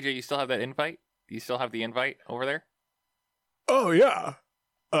 JJ, you still have that invite? Do you still have the invite over there? Oh, yeah.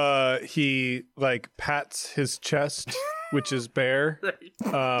 He, like, pats his chest, which is bare.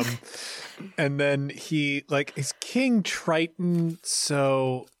 And then he, like, is King Triton,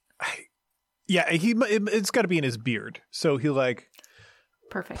 so... it's got to be in his beard. So he, like...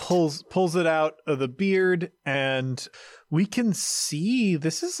 Perfect. Pulls it out of the beard, and we can see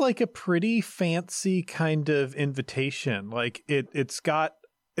this is like a pretty fancy kind of invitation. Like it's got,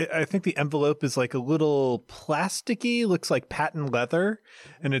 I think the envelope is like a little plasticky, looks like patent leather,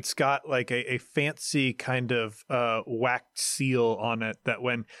 and it's got like a fancy kind of wax seal on it that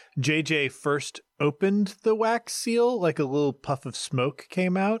when JJ first opened the wax seal, like a little puff of smoke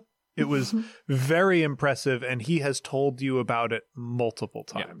came out. It was very impressive, and he has told you about it multiple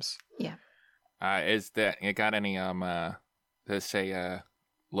times. Yeah. Is that it got any does it say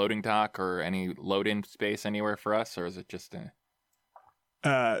loading dock or any load in space anywhere for us, or is it just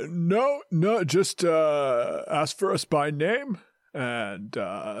no, just ask for us by name and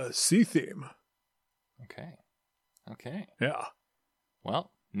sea theme. Okay. Yeah.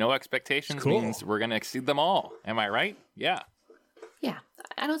 Well, no expectations means we're gonna exceed them all. Am I right? Yeah. Yeah,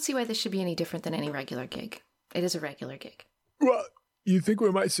 I don't see why this should be any different than any regular gig. It is a regular gig. Well, you think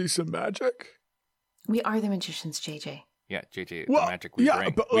we might see some magic? We are the magicians, JJ. Yeah, JJ, the magic we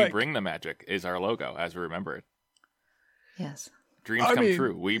bring. But we bring the magic is our logo, as we remember it. Yes. Dreams come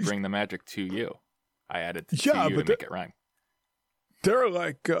true. We bring the magic to you. I added to you to make it rhyme. There are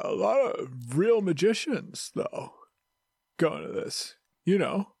like a lot of real magicians, though, going to this. You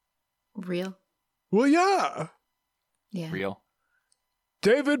know. Real? Well, yeah. Yeah. Real?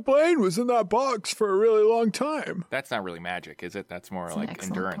 David Blaine was in that box for a really long time. That's not really magic, is it? That's more like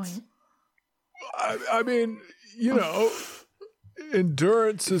endurance. I mean,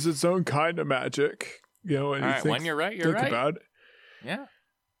 endurance is its own kind of magic. When you're right, you're right. About it. Yeah.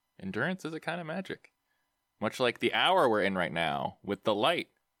 Endurance is a kind of magic. Much like the hour we're in right now with the light.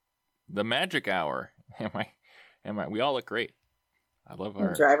 The magic hour. Am I? We all look great. I love our...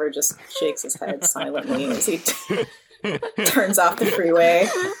 The driver just shakes his head silently as he turns off the freeway.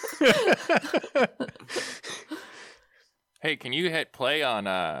 Hey, can you hit play on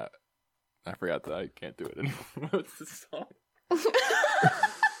I forgot that I can't do it anymore. What's the song?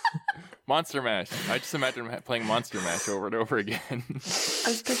 Monster Mash. I just imagine playing Monster Mash over and over again. I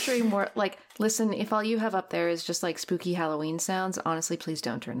was picturing more like, listen, if all you have up there is just like spooky Halloween sounds, honestly, please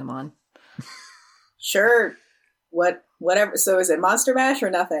don't turn them on. Sure. Whatever. So is it Monster Mash or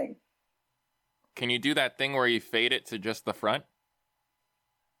nothing? Can you do that thing where you fade it to just the front?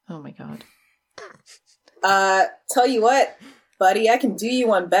 Oh my god. Tell you what, buddy, I can do you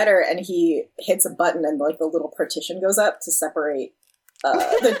one better. And he hits a button and like the little partition goes up to separate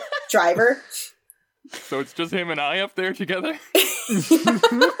the driver. So it's just him and I up there together?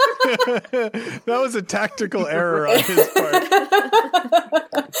 That was a tactical error on his part.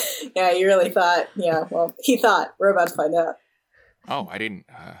 Yeah, you really thought. Yeah, well, he thought. We're about to find out. Oh, I didn't.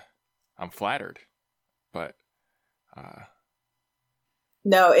 I'm flattered. But,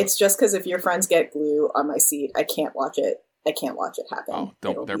 No, it's just because if your friends get glue on my seat, I can't watch it. I can't watch it happen. oh,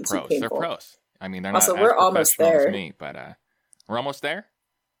 It'll they're be too pros. They're painful. pros. I mean, they're Also, not we're as almost professional there. as me, but we're almost there?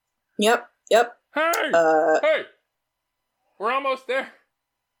 Yep. Hey! Hey! We're almost there.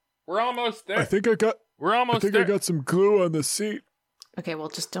 We're almost there. I think I got some glue on the seat. Okay, well,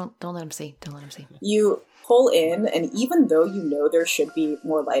 just don't let him see. Don't let him see. You pull in, and even though you know there should be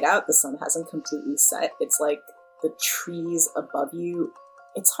more light out, the sun hasn't completely set. It's like the trees above you.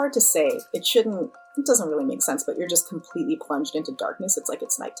 It's hard to say. It doesn't really make sense, but you're just completely plunged into darkness. It's like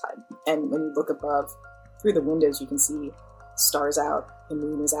it's nighttime. And when you look above, through the windows, you can see stars out, the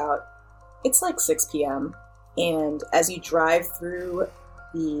moon is out. It's like 6 p.m. And as you drive through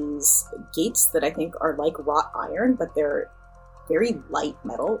these gates that I think are like wrought iron, but they're very light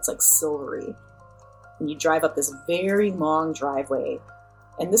metal. It's like silvery. And you drive up this very long driveway.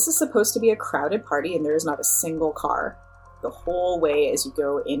 And this is supposed to be a crowded party, and there is not a single car the whole way as you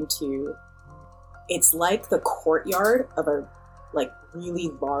go into... It's like the courtyard of a like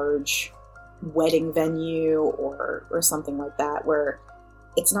really large wedding venue or something like that, where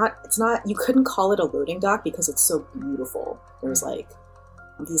it's not, you couldn't call it a loading dock because it's so beautiful. There's like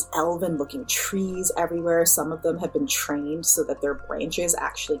these elven looking trees everywhere. Some of them have been trained so that their branches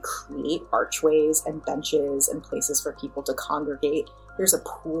actually create archways and benches and places for people to congregate. There's a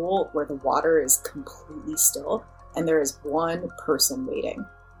pool where the water is completely still, and there is one person waiting,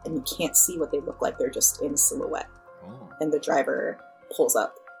 and you can't see what they look like. They're just in silhouette. Oh. And the driver pulls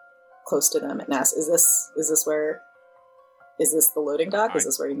up close to them and asks, is this the loading dock? Is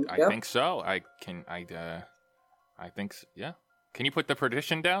this where you need to go? I think so. I think so. Yeah. Can you put the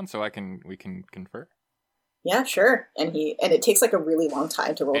partition down so we can confer? Yeah, sure. And it takes like a really long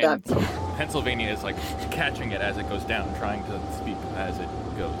time to roll down. Pennsylvania is like catching it as it goes down, trying to speak as it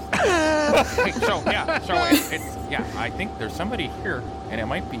goes. Hey, I think there's somebody here, and it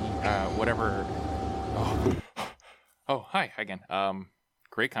might be whatever. Oh, hi again.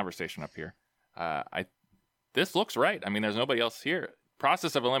 Great conversation up here. This looks right. I mean, there's nobody else here.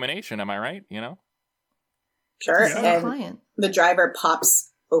 Process of elimination. Am I right? You know. Sure. Yeah. And the driver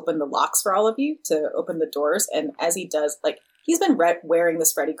pops open the locks for all of you to open the doors, and as he does, like, he's been wearing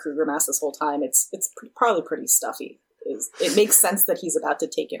this Freddy Krueger mask this whole time. It's probably pretty stuffy. It makes sense that he's about to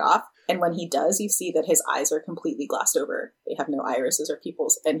take it off, and when he does, you see that his eyes are completely glassed over. They have no irises or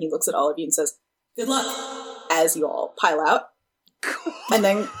pupils, and he looks at all of you and says, "Good luck," as you all pile out, and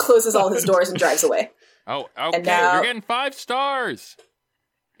then closes all his doors and drives away. Oh, okay. And now, you're getting 5 stars.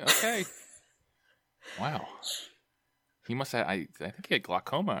 Okay. Wow. He must have. I think he had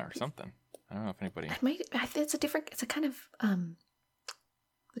glaucoma or something. I don't know if anybody. It's a kind of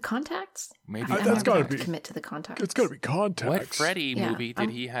the contacts. Maybe that's got to be commit to the contacts. It's got to be contacts. What Freddy movie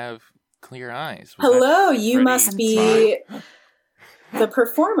did he have clear eyes? Hello, you must be the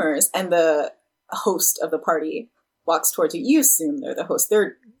performers, and the host of the party walks towards you. You assume they're the host.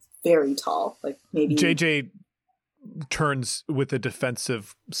 They're very tall, like maybe. JJ turns with a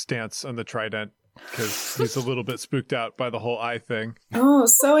defensive stance on the trident, because he's a little bit spooked out by the whole eye thing. Oh,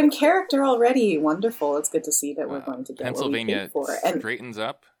 so in character already. Wonderful. It's good to see that we're going to get Pennsylvania what we paid for. And straightens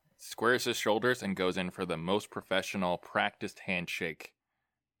up, squares his shoulders, and goes in for the most professional, practiced handshake,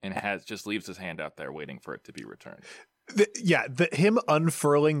 and just leaves his hand out there waiting for it to be returned. Him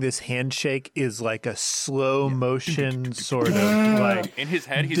unfurling this handshake is like a slow motion sort of like in his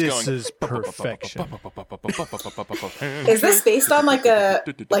head. He's this going, is perfection. Is this based on like a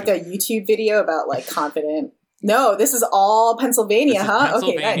YouTube video about like confident? No, this is all Pennsylvania, huh?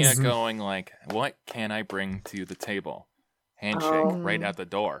 Pennsylvania Okay, nice. going like, what can I bring to the table? Handshake right at the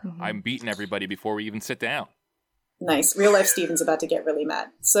door. Mm-hmm. I'm beating everybody before we even sit down. Nice. Real life Steven's about to get really mad.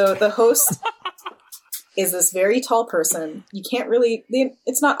 So the host is this very tall person. You can't really,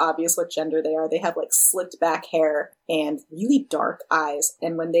 it's not obvious what gender they are. They have like slicked back hair and really dark eyes.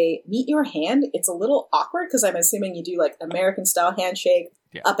 And when they meet your hand, it's a little awkward because I'm assuming you do like American style handshake,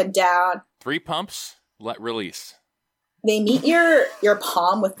 up and down. 3 pumps, let release. They meet your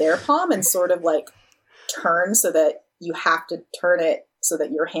palm with their palm and sort of like turn so that you have to turn it so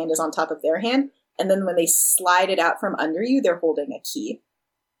that your hand is on top of their hand. And then when they slide it out from under you, they're holding a key.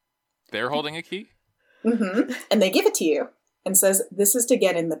 They're holding a key? Mm-hmm. And they give it to you and says, this is to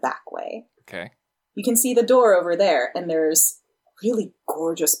get in the back way. Okay. You can see the door over there, and there's a really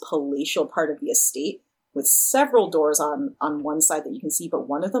gorgeous palatial part of the estate with several doors on one side that you can see, but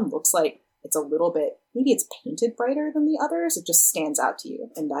one of them looks like it's a little bit, maybe it's painted brighter than the others. It just stands out to you.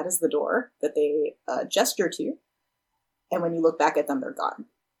 And that is the door that they gesture to. And when you look back at them, they're gone.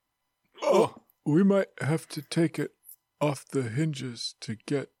 Oh, we might have to take it off the hinges to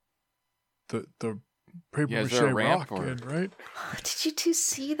get the paper mache rock in, right? Did you two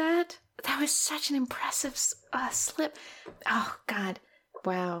see that? That was such an impressive slip. Oh, God.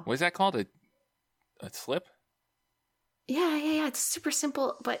 Wow. What is that called? A slip? Yeah. It's super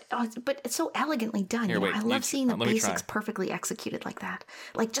simple, but it's so elegantly done. Here, wait, I love seeing the basics perfectly executed like that.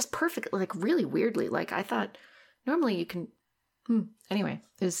 Like, just perfect, like, really weirdly. Like, I thought normally you can... Anyway,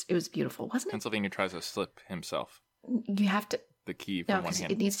 it was beautiful, wasn't it? Pennsylvania tries to slip himself. You have to... The key from one hand. No,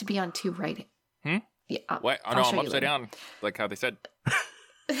 because it needs to be on two right... Yeah, what? Oh, no, I'm upside down, like how they said.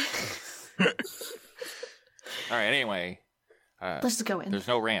 All right, anyway. Let's just go in. There's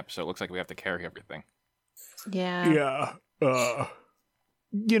no ramp, so it looks like we have to carry everything. Yeah. Yeah.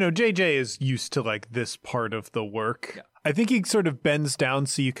 JJ is used to, like, this part of the work. Yeah. I think he sort of bends down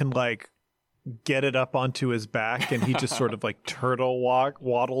so you can, like, get it up onto his back, and he just sort of, like,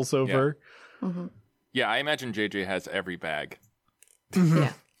 waddles over. Yeah. Mm-hmm. Yeah, I imagine JJ has every bag. Mm-hmm.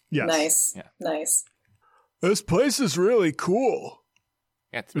 Yeah. Yes. Nice. Yeah. Nice. This place is really cool.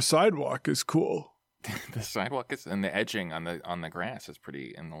 Yeah, The sidewalk is cool. the sidewalk is, and the edging on the grass is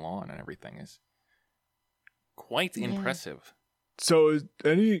pretty, and the lawn and everything is quite impressive. So,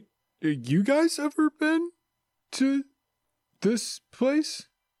 you guys ever been to this place?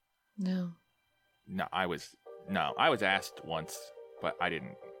 No. No, I was asked once, but I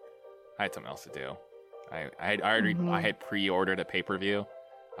didn't. I had something else to do. I had pre-ordered a pay-per-view,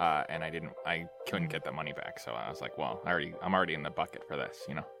 and I couldn't get the money back. So I was like, well, I'm already in the bucket for this,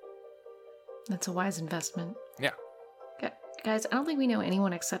 That's a wise investment. Yeah. Guys, I don't think we know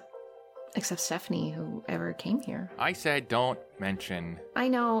anyone except Stephanie who ever came here. I said don't mention. I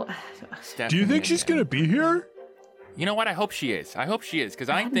know. Stephanie. Do you think she's going to be here? You know what? I hope she is. Because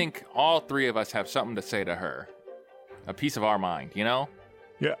I think all three of us have something to say to her. A piece of our mind,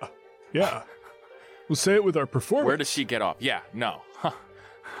 Yeah. We'll say it with our performance. Where does she get off? Yeah, no.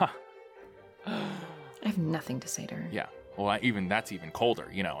 I have nothing to say to her. Yeah. Well, that's even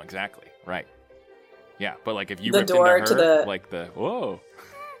colder, exactly. Right. Yeah, but like if you The ripped door into to her, the- like whoa.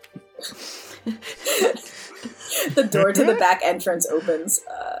 The door to the back entrance opens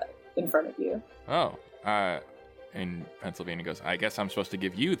in front of you. Oh. And Pennsylvania goes, I guess I'm supposed to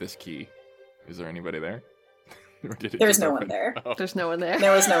give you this key. Is there anybody there? Or did it There's just no open? one there. Oh. There's no one there.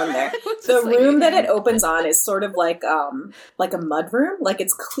 There was no one there. It's The just like- room that it opens on is sort of like a mud room. Like,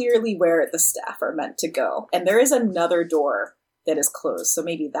 it's clearly where the staff are meant to go. And there is another door that is closed. So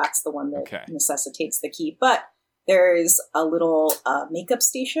maybe that's the one that necessitates the key. But there's a little makeup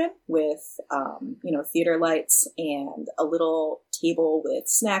station with, theater lights, and a little table with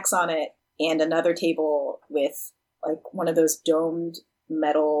snacks on it, and another table with like one of those domed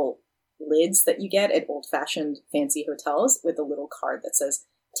metal lids that you get at old-fashioned fancy hotels with a little card that says,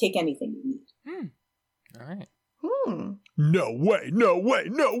 take anything you need. All right. No way.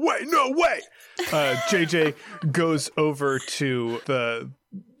 JJ goes over to the,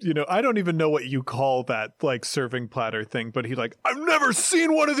 I don't even know what you call that, like, serving platter thing, but he like, I've never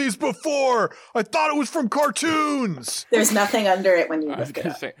seen one of these before. I thought it was from cartoons. There's nothing under it when you I was lift it going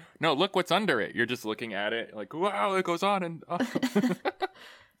to up. say, no, look what's under it. You're just looking at it like, wow, it goes on and...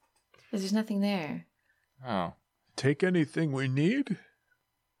 There's nothing there. Oh. Take anything we need?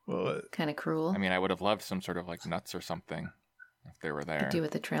 Well, Kind of cruel. I mean, I would have loved some sort of like nuts or something if they were there. Could do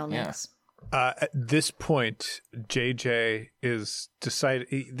with the trail mix. At this point, JJ is decided.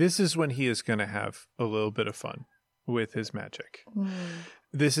 This is when he is going to have a little bit of fun with his magic.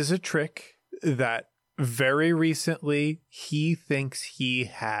 This is a trick that very recently he thinks he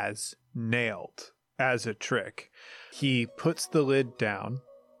has nailed as a trick. He puts the lid down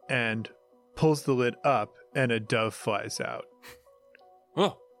and pulls the lid up, and a dove flies out.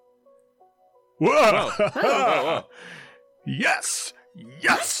 Oh. whoa. Whoa. Yes.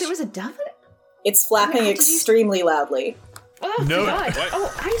 What? There was a dove in it? It's flapping Did you- extremely loudly. Oh, No. God. What?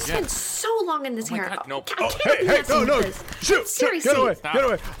 Oh, I spent so long in this Oh my hair. God, no. I Oh, can't hey, be no, messing no. with this. Shoot. Seriously. Get away. Stop. Get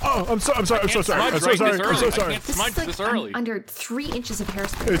away. Oh, I'm so sorry. I'm so sorry. I'm so sorry. I'm so sorry. This Smudge is like this early. I'm under 3 inches of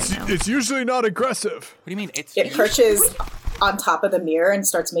hairspray It's right now. it's usually not aggressive. What do you mean? It perches on top of the mirror and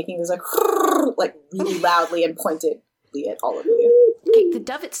starts making this like really loudly and pointedly at all of you. Okay, the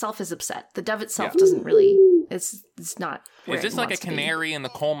dove itself is upset. The dove itself doesn't really. It's not. where Is this it like a wants to be. canary in the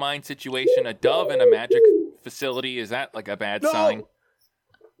coal mine situation? A dove in a magic facility? Is that like a bad sign?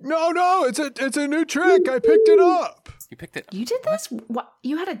 No, it's a new trick. I picked it up. You picked it. You did this? What?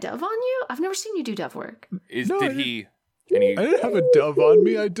 You had a dove on you? I've never seen you do dove work. I didn't have a dove on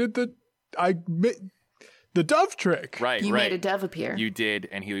me. I did the dove trick. Right, You made a dove appear. You did,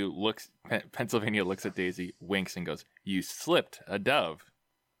 and he looks. Pennsylvania looks at Daisy, winks, and goes, "You slipped a dove."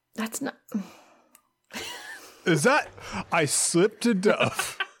 That's not. Is that? I slipped a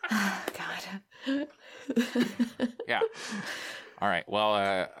dove. God. Yeah. All right. Well,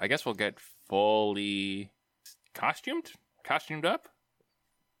 I guess we'll get fully costumed up.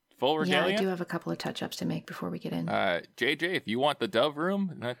 Full regalia. Yeah, I do have a couple of touch-ups to make before we get in. JJ, if you want the dove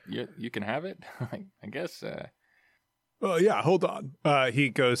room, you can have it. I guess. Oh yeah, hold on. He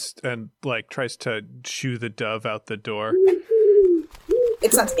goes and tries to shoo the dove out the door.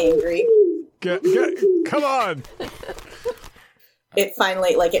 It sounds angry. Come on. It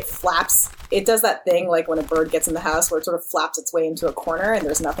finally, it flaps. It does that thing when a bird gets in the house where it sort of flaps its way into a corner and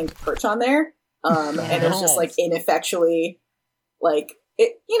there's nothing to perch on there. And it's just ineffectually,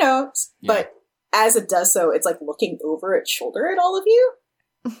 but as it does so, it's looking over its shoulder at all of you.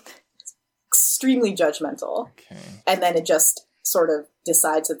 Extremely judgmental. Okay. And then it just sort of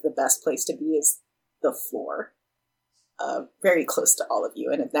decides that the best place to be is the floor. Very close to all of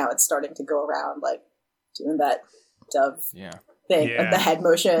you. And now it's starting to go around, doing that dove thing of the head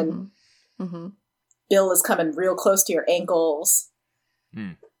motion. Mm-hmm. Mm-hmm. Bill is coming real close to your ankles.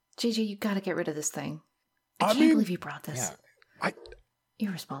 JJ, you gotta get rid of this thing. I can't believe you brought this. Yeah.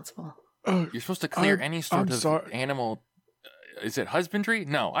 Irresponsible. You're supposed to clear any sort of animal. Is it husbandry?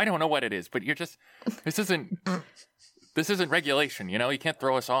 No, I don't know what it is, but you're just. This isn't regulation, you can't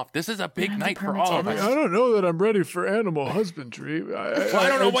throw us off. This is a big night for all of us. I don't know that I'm ready for animal husbandry. I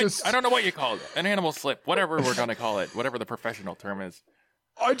don't know what you call it. An animal slip, whatever we're going to call it, whatever the professional term is.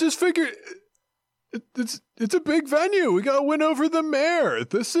 I just figured it's a big venue. We got to win over the mayor.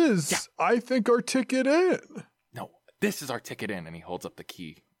 This is, I think, our ticket in. No, this is our ticket in, and he holds up the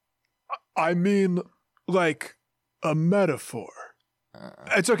key. I mean, a metaphor.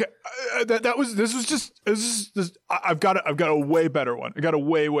 It's okay. I've got a way better one. I got a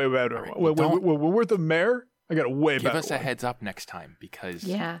way better one. When we're the mayor, I got a way better one. Give us a heads up next time, because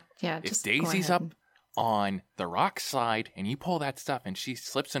if Daisy's up on the rock slide and you pull that stuff and she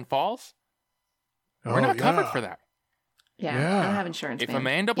slips and falls, we're not covered for that. Yeah, I don't have insurance. If a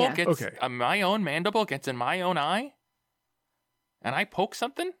mandible my own mandible gets in my own eye, and I poke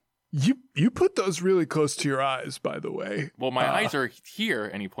something. You put those really close to your eyes, by the way. Well, my eyes are here,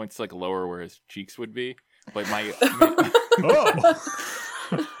 and he points lower where his cheeks would be. But my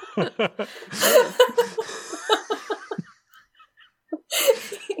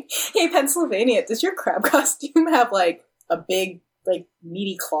Hey, Pennsylvania, does your crab costume have a big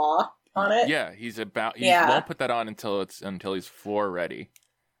meaty claw on it? Yeah, he won't put that on until he's floor ready.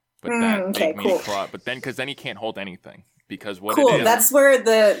 But that big meaty claw. But because then he can't hold anything. Because it is. That's where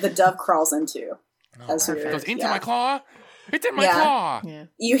the dove crawls into. It goes into my claw. It's in my claw. Yeah.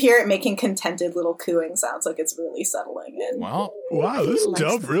 You hear it making contented little cooing sounds, it's really settling in. Well, wow, this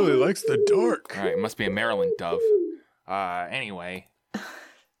dove really likes the dark. All right, it must be a Maryland dove. Anyway,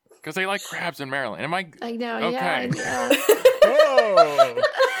 because they like crabs in Maryland. Am I? I know. Okay. Yeah. Oh.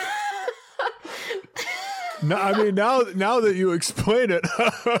 No, I mean now that you explain it.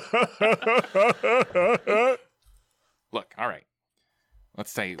 Look, all right.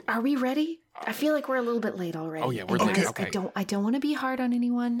 Let's say. Are we ready? I feel like we're a little bit late already. Oh yeah, we're late. Okay. I don't want to be hard on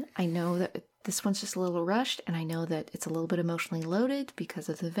anyone. I know that this one's just a little rushed, and I know that it's a little bit emotionally loaded because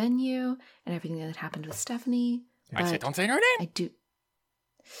of the venue and everything that happened with Stephanie. Don't say her name. I do,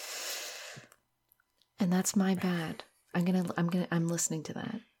 and that's my bad. I'm listening to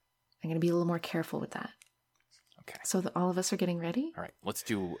that. I'm gonna be a little more careful with that. Okay. So that all of us are getting ready. All right. Let's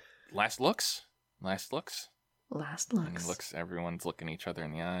do last looks. Last looks. And everyone's looking each other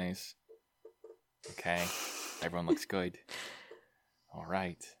in the eyes. Okay. Everyone looks good. All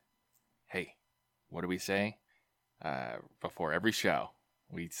right. Hey, what do we say? Before every show,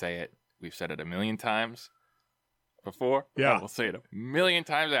 we'd say it. We've said it 1,000,000 times before. Yeah. We'll say it 1,000,000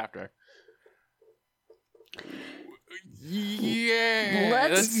 times after. Yeah.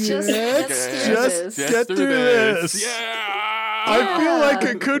 Let's just get through this. Yeah. I feel like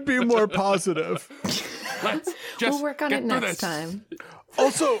it could be more positive. We'll work on it next time.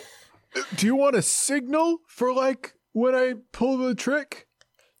 Also, do you want a signal for when I pull the trick?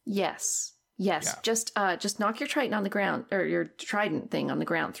 Yes. Yeah. Just knock your trident on the ground, or your trident thing on the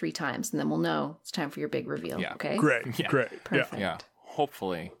ground 3 times, and then we'll know it's time for your big reveal. Yeah. Okay. Great. Perfect. Yeah.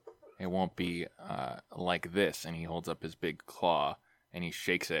 Hopefully, it won't be like this. And he holds up his big claw and he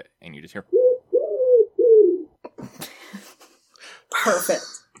shakes it, and you just hear. Perfect.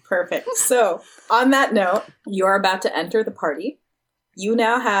 Perfect. So, on that note, you are about to enter the party. You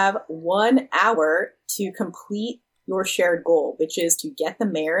now have 1 hour to complete your shared goal, which is to get the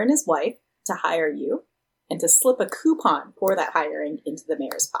mayor and his wife to hire you and to slip a coupon for that hiring into the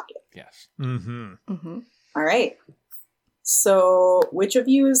mayor's pocket. Yes. Mm-hmm. Mm-hmm. All right. So, which of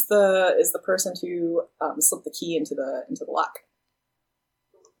you is the person to slip the key into the lock?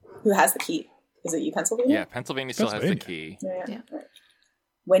 Who has the key? Is it you, Pennsylvania? Yeah, Pennsylvania still has the key. Yeah. Right.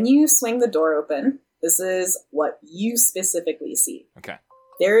 When you swing the door open, this is what you specifically see. Okay.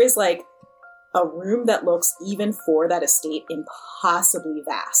 There is like a room that looks, even for that estate, impossibly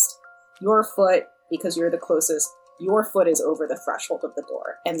vast. Your foot, because you're the closest, your foot is over the threshold of the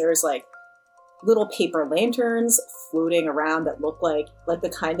door. And there's like little paper lanterns floating around that look like the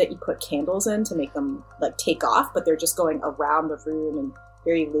kind that you put candles in to make them like take off, but they're just going around the room in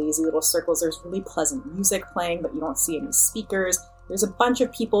very lazy little circles. There's really pleasant music playing, but you don't see any speakers. There's a bunch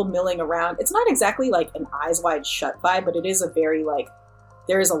of people milling around. It's not exactly like an Eyes Wide Shut vibe, but it is a very like,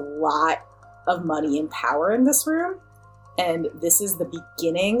 there is a lot of money and power in this room. And this is the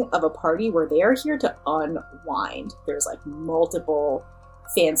beginning of a party where they are here to unwind. There's like multiple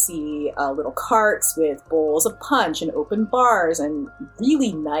fancy little carts with bowls of punch and open bars and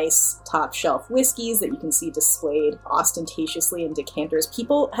really nice top shelf whiskeys that you can see displayed ostentatiously in decanters.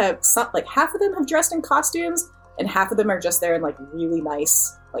 People have like half of them have dressed in costumes and half of them are just there in like really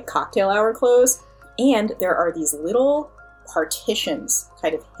nice like cocktail hour clothes. And there are these little partitions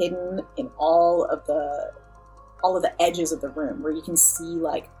kind of hidden in all of the edges of the room where you can see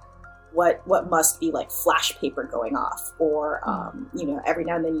like what must be like flash paper going off, or every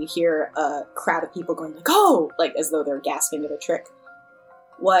now and then you hear a crowd of people going like, "Oh!" like as though they're gasping at a trick.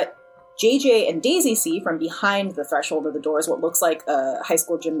 What JJ and Daisy see from behind the threshold of the door is what looks like a high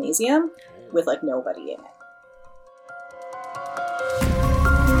school gymnasium with like nobody in it.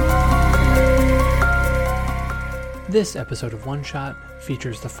 This episode of One Shot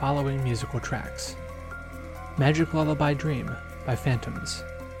features the following musical tracks: Magic Lullaby Dream by Phantoms,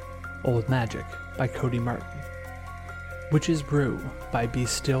 Old Magic by Cody Martin, Witch's Brew by Be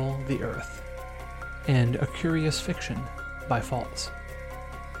Still the Earth, and A Curious Fiction by Falls.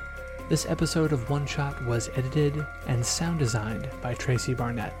 This episode of One Shot was edited and sound designed by Tracy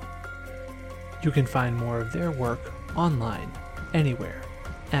Barnett. You can find more of their work online, anywhere,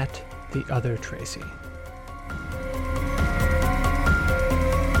 at The Other Tracy.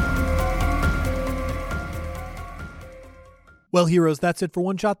 Well, heroes, that's it for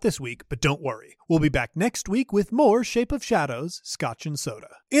One Shot this week, but don't worry. We'll be back next week with more Shape of Shadows, Scotch and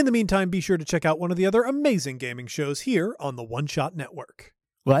Soda. In the meantime, be sure to check out one of the other amazing gaming shows here on the One Shot Network.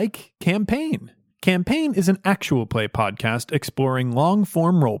 Like Campaign. Campaign is an actual play podcast exploring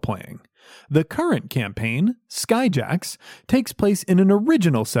long-form role-playing. The current campaign, Skyjacks, takes place in an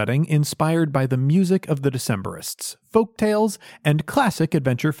original setting inspired by the music of the Decemberists, folktales, and classic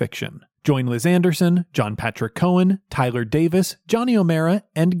adventure fiction. Join Liz Anderson, John Patrick Cohen, Tyler Davis, Johnny O'Mara,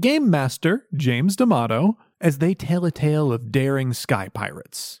 and Game Master James D'Amato as they tell a tale of daring sky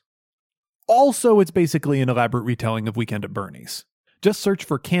pirates. Also, it's basically an elaborate retelling of Weekend at Bernie's. Just search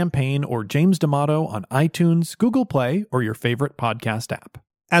for Campaign or James D'Amato on iTunes, Google Play, or your favorite podcast app.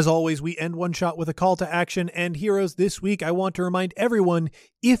 As always, we end One Shot with a call to action, and heroes, this week I want to remind everyone,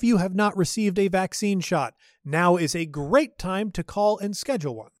 if you have not received a vaccine shot, now is a great time to call and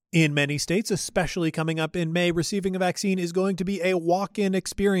schedule one. In many states, especially coming up in May, receiving a vaccine is going to be a walk-in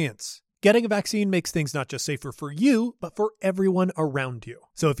experience. Getting a vaccine makes things not just safer for you, but for everyone around you.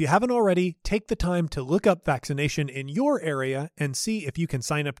 So if you haven't already, take the time to look up vaccination in your area and see if you can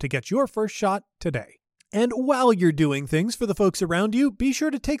sign up to get your first shot today. And while you're doing things for the folks around you, be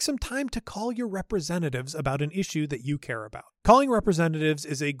sure to take some time to call your representatives about an issue that you care about. Calling representatives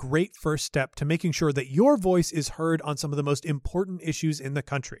is a great first step to making sure that your voice is heard on some of the most important issues in the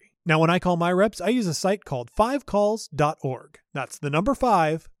country. Now, when I call my reps, I use a site called 5calls.org. That's the number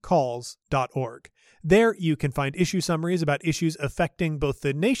 5calls.org. There, you can find issue summaries about issues affecting both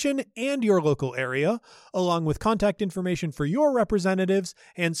the nation and your local area, along with contact information for your representatives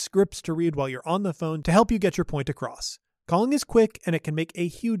and scripts to read while you're on the phone to help you get your point across. Calling is quick, and it can make a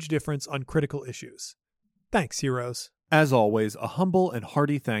huge difference on critical issues. Thanks, heroes. As always, a humble and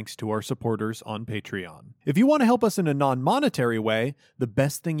hearty thanks to our supporters on Patreon. If you want to help us in a non-monetary way, the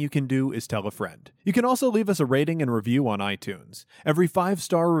best thing you can do is tell a friend. You can also leave us a rating and review on iTunes. Every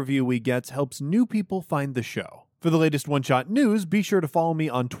 5-star review we get helps new people find the show. For the latest One Shot news, be sure to follow me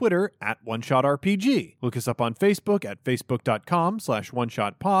on Twitter at OneShotRPG. Look us up on Facebook at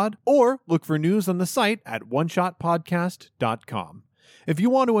facebook.com/OneShotPod, or look for news on the site at OneShotPodcast.com. If you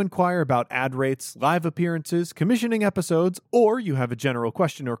want to inquire about ad rates, live appearances, commissioning episodes, or you have a general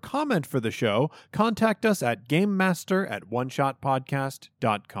question or comment for the show, contact us at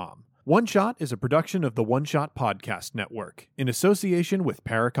gamemaster@oneshotpodcast.com. One Shot is a production of the One Shot Podcast Network, in association with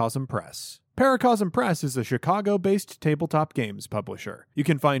Paracosm Press. Paracosm Press is a Chicago-based tabletop games publisher. You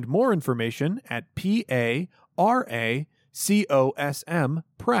can find more information at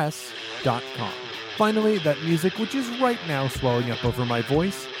paracosmpress.com. Finally, that music, which is right now swelling up over my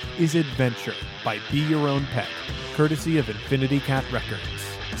voice, is Adventure by Be Your Own Pet, courtesy of Infinity Cat Records.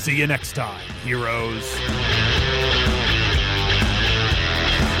 See you next time, heroes.